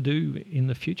that you want to do in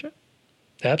the future?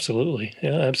 Absolutely.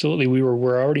 Yeah, absolutely.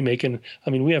 We're already making,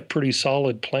 we have pretty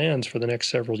solid plans for the next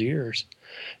several years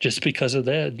just because of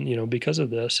that, because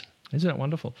of this. Isn't that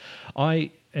wonderful?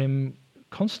 I am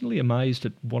constantly amazed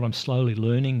at what I'm slowly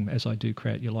learning as I do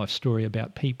Create Your Life Story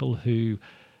about people who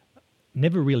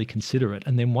never really consider it.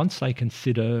 And then once they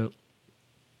consider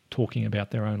talking about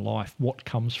their own life, what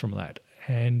comes from that?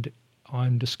 And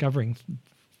I'm discovering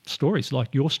stories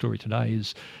like your story today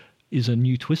is a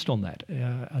new twist on that,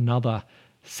 another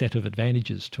set of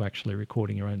advantages to actually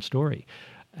recording your own story.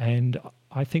 And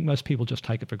I think most people just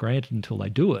take it for granted until they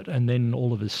do it, and then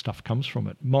all of this stuff comes from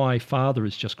it. My father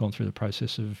has just gone through the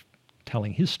process of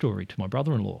telling his story to my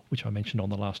brother-in-law, which I mentioned on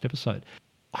the last episode.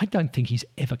 I don't think he's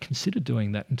ever considered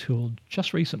doing that until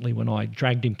just recently when I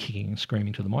dragged him kicking and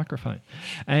screaming to the microphone.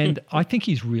 And I think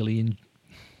he's really,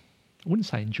 I wouldn't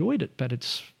say enjoyed it, but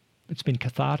it's been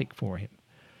cathartic for him.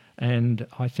 And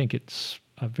I think it's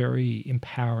a very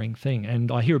empowering thing.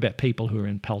 And I hear about people who are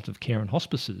in palliative care and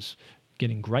hospices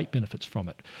getting great benefits from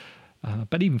it.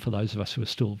 But even for those of us who are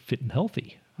still fit and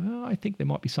healthy, I think there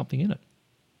might be something in it.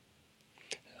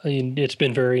 It's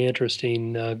been very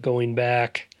interesting going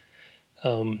back.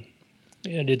 I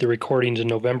did the recordings in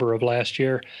November of last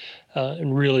year,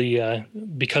 and really,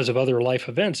 because of other life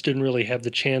events, didn't really have the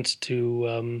chance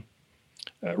to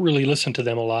really listen to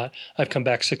them a lot. I've come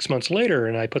back 6 months later,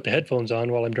 and I put the headphones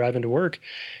on while I'm driving to work,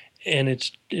 and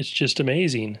it's just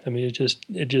amazing.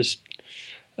 It just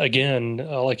again,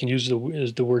 all I can use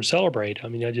is the word celebrate.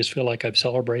 I just feel like I've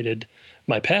celebrated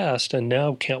my past, and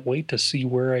now can't wait to see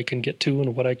where I can get to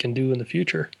and what I can do in the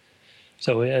future.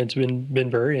 So it's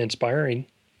been very inspiring.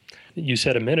 You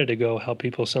said a minute ago how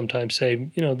people sometimes say,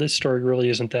 this story really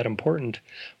isn't that important.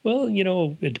 Well,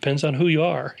 it depends on who you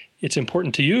are. It's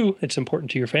important to you. It's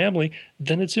important to your family.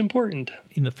 Then it's important.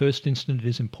 In the first instance, it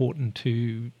is important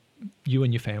to you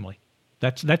and your family.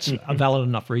 That's a valid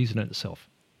enough reason in itself.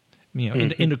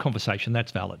 In a conversation,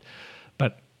 that's valid.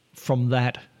 But from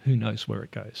that, who knows where it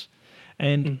goes?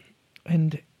 And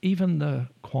even the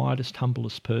quietest,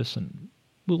 humblest person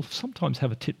will sometimes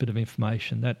have a tidbit of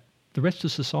information that the rest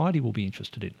of society will be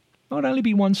interested in. Not only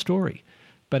be one story,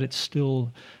 but it's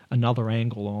still another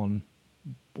angle on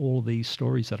all these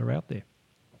stories that are out there.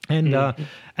 And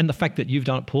and the fact that you've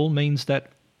done it, Paul, means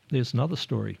that there's another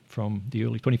story from the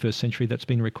early 21st century that's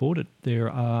been recorded. There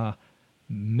are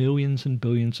millions and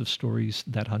billions of stories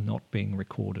that are not being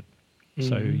recorded.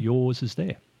 So yours is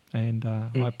there. And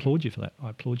I applaud you for that.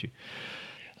 I applaud you.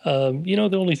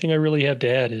 The only thing I really have to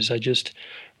add is I just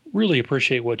really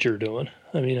appreciate what you're doing.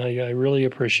 I really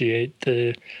appreciate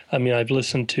I've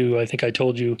listened to, I think I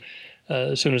told you,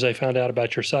 as soon as I found out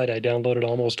about your site, I downloaded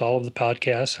almost all of the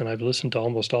podcasts, and I've listened to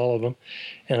almost all of them.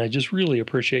 And I just really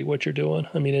appreciate what you're doing.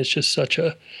 It's just such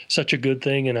a good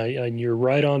thing. And you're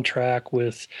right on track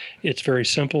with, it's very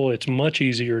simple. It's much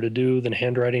easier to do than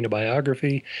handwriting a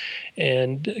biography,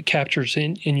 and captures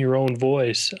in your own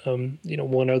voice.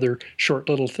 One other short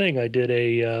little thing,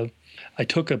 I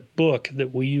took a book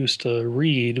that we used to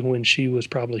read when she was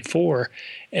probably 4,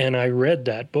 and I read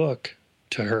that book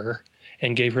to her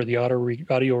and gave her the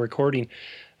audio recording.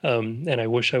 And I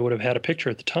wish I would have had a picture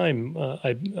at the time.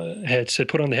 I had said,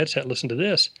 put on the headset, listen to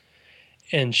this.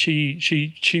 And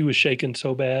she was shaken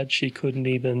so bad she couldn't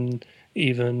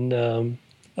even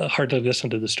hardly listen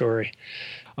to the story.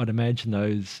 I'd imagine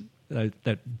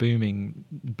that booming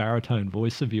baritone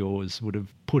voice of yours would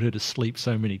have put her to sleep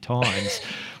so many times.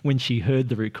 When she heard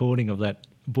the recording of that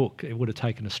book, it would have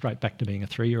taken her straight back to being a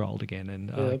 3-year-old again.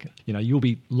 And you'll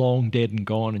be long dead and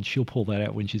gone, and she'll pull that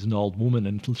out when she's an old woman,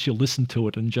 and she'll listen to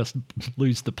it and just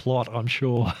lose the plot, I'm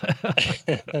sure.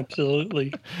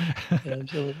 Absolutely.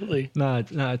 No,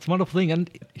 it's a wonderful thing, and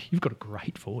you've got a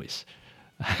great voice.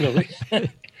 Really?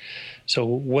 So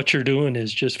what you're doing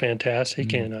is just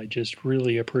fantastic, and I just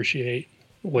really appreciate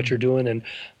what you're doing, and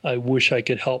I wish I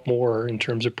could help more in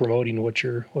terms of promoting what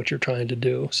you're trying to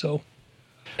do. So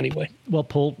anyway. Well,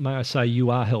 Paul, may I say you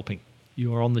are helping.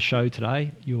 You are on the show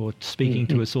today. You're speaking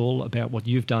to us all about what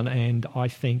you've done, and I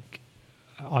think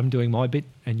I'm doing my bit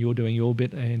and you're doing your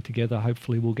bit, and together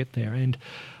hopefully we'll get there. And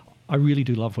I really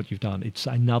do love what you've done. It's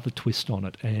another twist on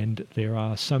it, and there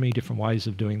are so many different ways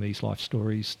of doing these life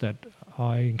stories that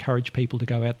I encourage people to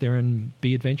go out there and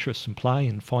be adventurous and play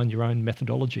and find your own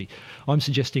methodology. I'm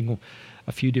suggesting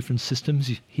a few different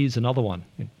systems. Here's another one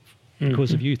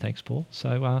because of you. Thanks, Paul.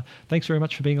 So thanks very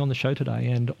much for being on the show today,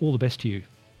 and all the best to you.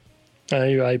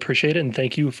 I appreciate it, and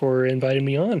thank you for inviting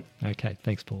me on. Okay,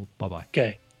 thanks, Paul. Bye-bye.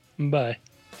 Okay, bye.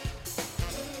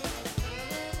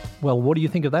 Well, what do you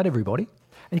think of that, everybody?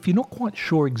 And if you're not quite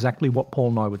sure exactly what Paul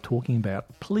and I were talking about,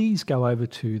 please go over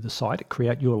to the site at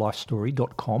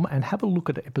createyourlifestory.com and have a look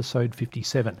at episode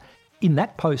 57. In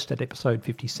that post at episode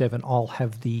 57, I'll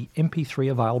have the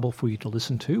MP3 available for you to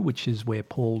listen to, which is where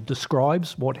Paul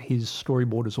describes what his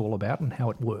storyboard is all about and how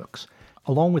it works,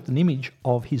 along with an image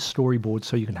of his storyboard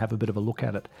so you can have a bit of a look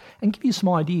at it and give you some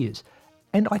ideas.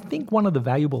 And I think one of the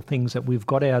valuable things that we've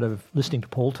got out of listening to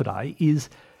Paul today is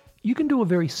you can do a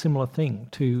very similar thing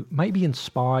to maybe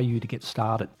inspire you to get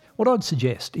started. What I'd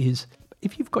suggest is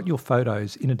if you've got your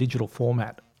photos in a digital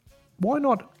format, why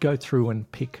not go through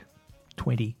and pick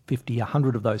 20, 50,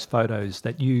 100 of those photos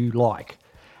that you like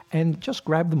and just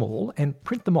grab them all and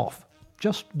print them off.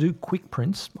 Just do quick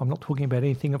prints. I'm not talking about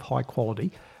anything of high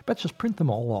quality, but just print them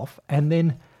all off and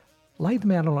then lay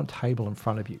them out on a table in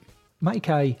front of you. Make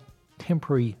a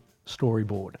temporary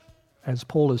storyboard, as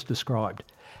Paul has described,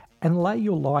 and lay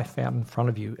your life out in front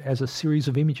of you as a series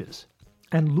of images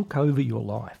and look over your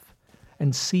life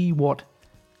and see what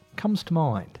comes to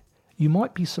mind. You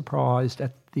might be surprised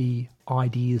at the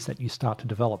ideas that you start to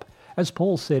develop. As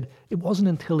Paul said, it wasn't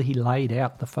until he laid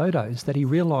out the photos that he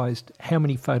realised how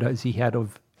many photos he had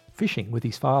of fishing with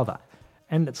his father.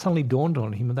 And it suddenly dawned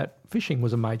on him that fishing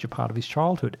was a major part of his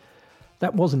childhood.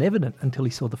 That wasn't evident until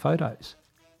he saw the photos.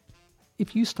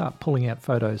 If you start pulling out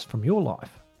photos from your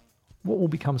life, what will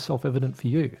become self-evident for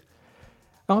you?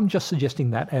 I'm just suggesting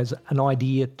that as an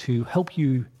idea to help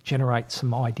you generate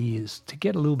some ideas, to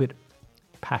get a little bit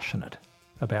passionate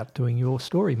about doing your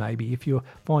story maybe. If you're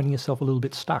finding yourself a little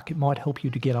bit stuck, it might help you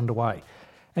to get underway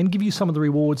and give you some of the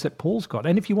rewards that Paul's got.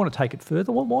 And if you want to take it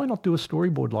further, well, why not do a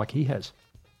storyboard like he has?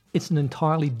 It's an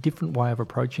entirely different way of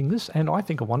approaching this, and I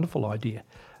think a wonderful idea.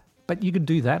 But you can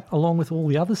do that along with all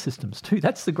the other systems too.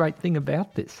 That's the great thing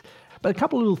about this. But a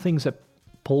couple of little things that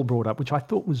Paul brought up, which I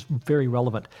thought was very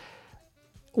relevant.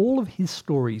 All of his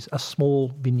stories are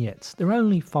small vignettes. They're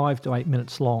only 5 to 8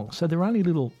 minutes long, so they're only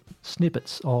little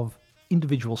snippets of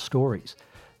individual stories.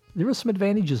 There are some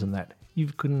advantages in that. You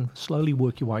can slowly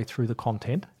work your way through the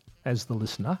content as the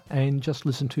listener and just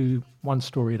listen to one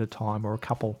story at a time or a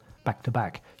couple back to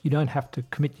back. You don't have to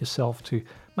commit yourself to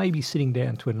maybe sitting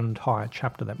down to an entire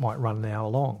chapter that might run an hour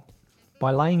long.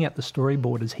 By laying out the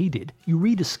storyboard as he did, you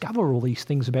rediscover all these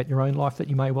things about your own life that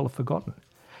you may well have forgotten.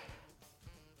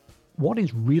 What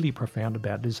is really profound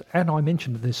about it is, and I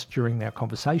mentioned this during our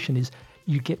conversation, is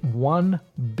you get one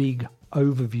big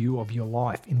overview of your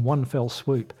life in one fell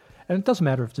swoop. And it doesn't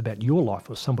matter if it's about your life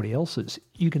or somebody else's.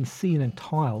 You can see an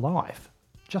entire life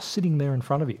just sitting there in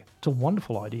front of you. It's a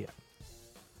wonderful idea.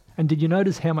 And did you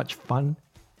notice how much fun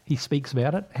he speaks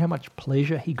about it? How much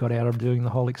pleasure he got out of doing the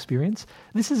whole experience?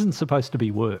 This isn't supposed to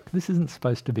be work. This isn't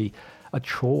supposed to be a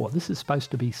chore. This is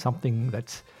supposed to be something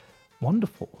that's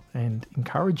wonderful and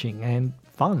encouraging and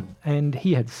fun. And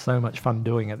he had so much fun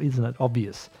doing it, isn't it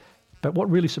obvious? But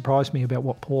what really surprised me about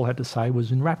what Paul had to say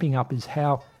was, in wrapping up, is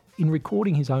how in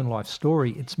recording his own life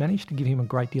story, it's managed to give him a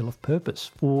great deal of purpose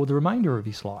for the remainder of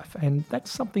his life. And that's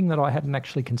something that I hadn't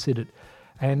actually considered.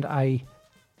 And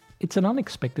it's an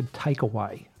unexpected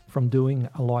takeaway from doing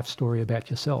a life story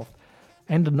about yourself.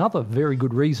 And another very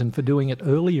good reason for doing it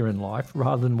earlier in life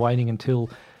rather than waiting until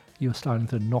you're starting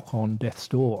to knock on death's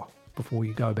door before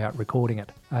you go about recording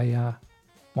it. A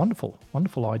wonderful,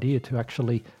 wonderful idea to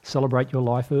actually celebrate your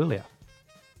life earlier.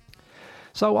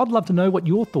 So I'd love to know what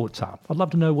your thoughts are. I'd love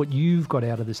to know what you've got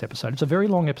out of this episode. It's a very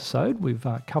long episode. We've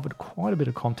covered quite a bit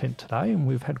of content today, and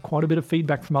we've had quite a bit of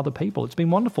feedback from other people. It's been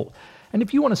wonderful. And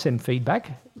if you want to send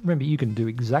feedback, remember you can do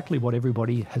exactly what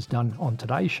everybody has done on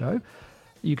today's show.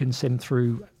 You can send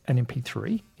through an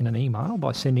MP3 in an email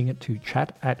by sending it to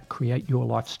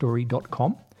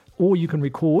chat@createyourlifestory.com, or you can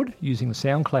record using the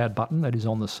SoundCloud button that is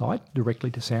on the site directly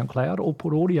to SoundCloud, or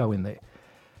put audio in there.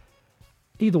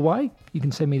 Either way, you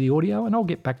can send me the audio and I'll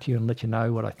get back to you and let you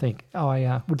know what I think.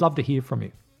 I would love to hear from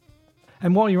you.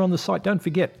 And while you're on the site, don't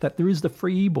forget that there is the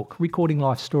free ebook, Recording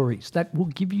Life Stories, that will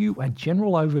give you a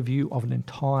general overview of an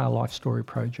entire life story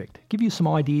project, give you some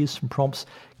ideas, some prompts,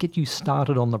 get you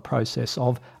started on the process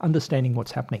of understanding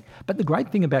what's happening. But the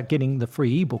great thing about getting the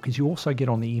free ebook is you also get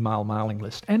on the email mailing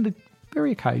list, and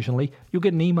very occasionally you'll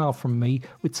get an email from me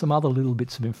with some other little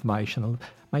bits of information,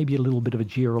 maybe a little bit of a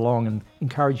jeer along, and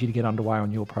encourage you to get underway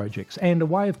on your projects, and a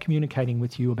way of communicating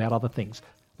with you about other things.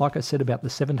 Like I said, about the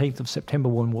 17th of September,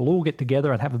 when we'll all get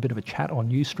together and have a bit of a chat on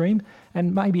Ustream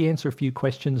and maybe answer a few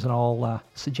questions, and I'll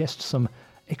suggest some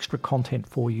extra content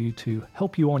for you to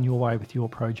help you on your way with your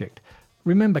project.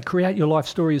 Remember, Create Your Life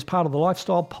Story is part of the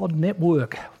Lifestyle Pod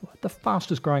Network, the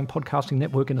fastest growing podcasting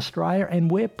network in Australia, and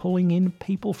we're pulling in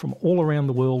people from all around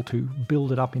the world to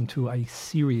build it up into a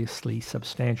seriously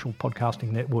substantial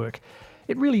podcasting network.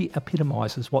 It really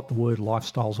epitomises what the word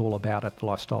lifestyle is all about at the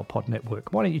Lifestyle Pod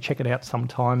Network. Why don't you check it out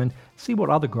sometime and see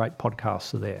what other great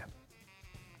podcasts are there.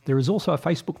 There is also a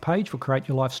Facebook page for Create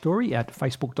Your Life Story at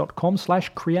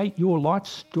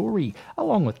facebook.com/createyourlifestory,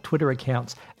 along with Twitter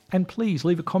accounts. And please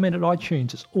leave a comment at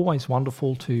iTunes. It's always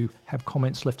wonderful to have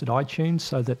comments left at iTunes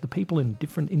so that the people in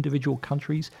different individual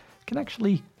countries can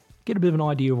actually get a bit of an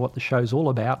idea of what the show's all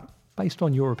about based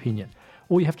on your opinion.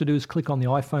 All you have to do is click on the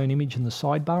iPhone image in the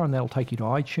sidebar and that'll take you to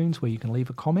iTunes where you can leave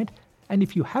a comment. And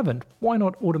if you haven't, why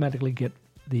not automatically get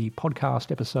the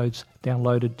podcast episodes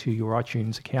downloaded to your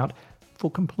iTunes account for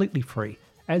completely free,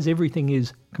 as everything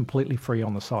is completely free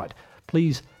on the site.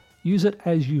 Please use it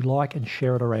as you like and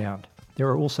share it around. There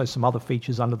are also some other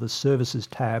features under the Services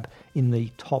tab in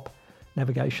the top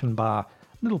navigation bar,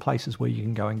 little places where you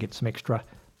can go and get some extra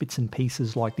bits and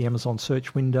pieces like the Amazon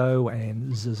search window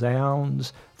and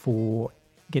Sounds for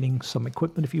getting some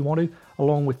equipment if you want to,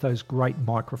 along with those great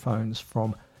microphones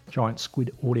from Giant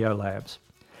Squid Audio Labs.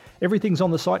 Everything's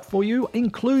on the site for you,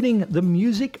 including the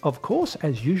music, of course,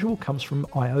 as usual, comes from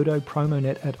Iodo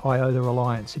Promonet at Iodo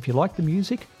Alliance. If you like the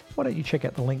music, why don't you check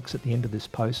out the links at the end of this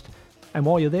post? And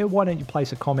while you're there, why don't you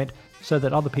place a comment so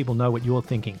that other people know what you're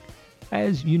thinking?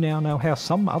 As you now know how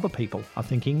some other people are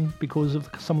thinking because of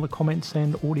some of the comments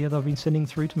and audio they've been sending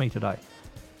through to me today.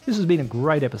 This has been a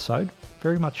great episode,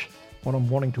 very much what I'm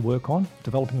wanting to work on,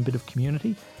 developing a bit of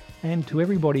community. And to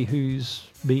everybody who's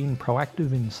been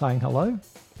proactive in saying hello,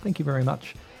 thank you very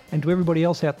much. And to everybody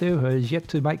else out there who has yet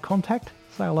to make contact,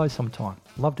 say hello sometime.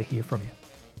 Love to hear from you.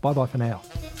 Bye-bye for now.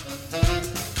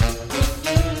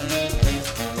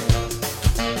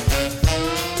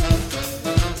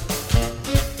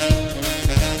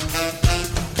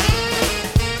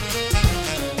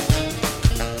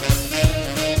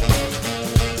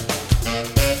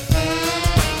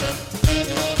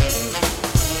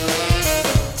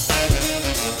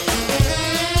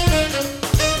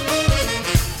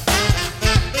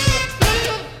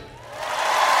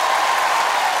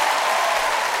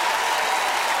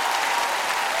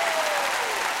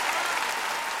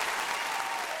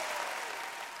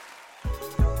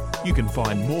 You can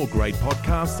find more great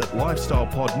podcasts at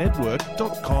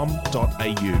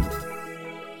lifestylepodnetwork.com.au.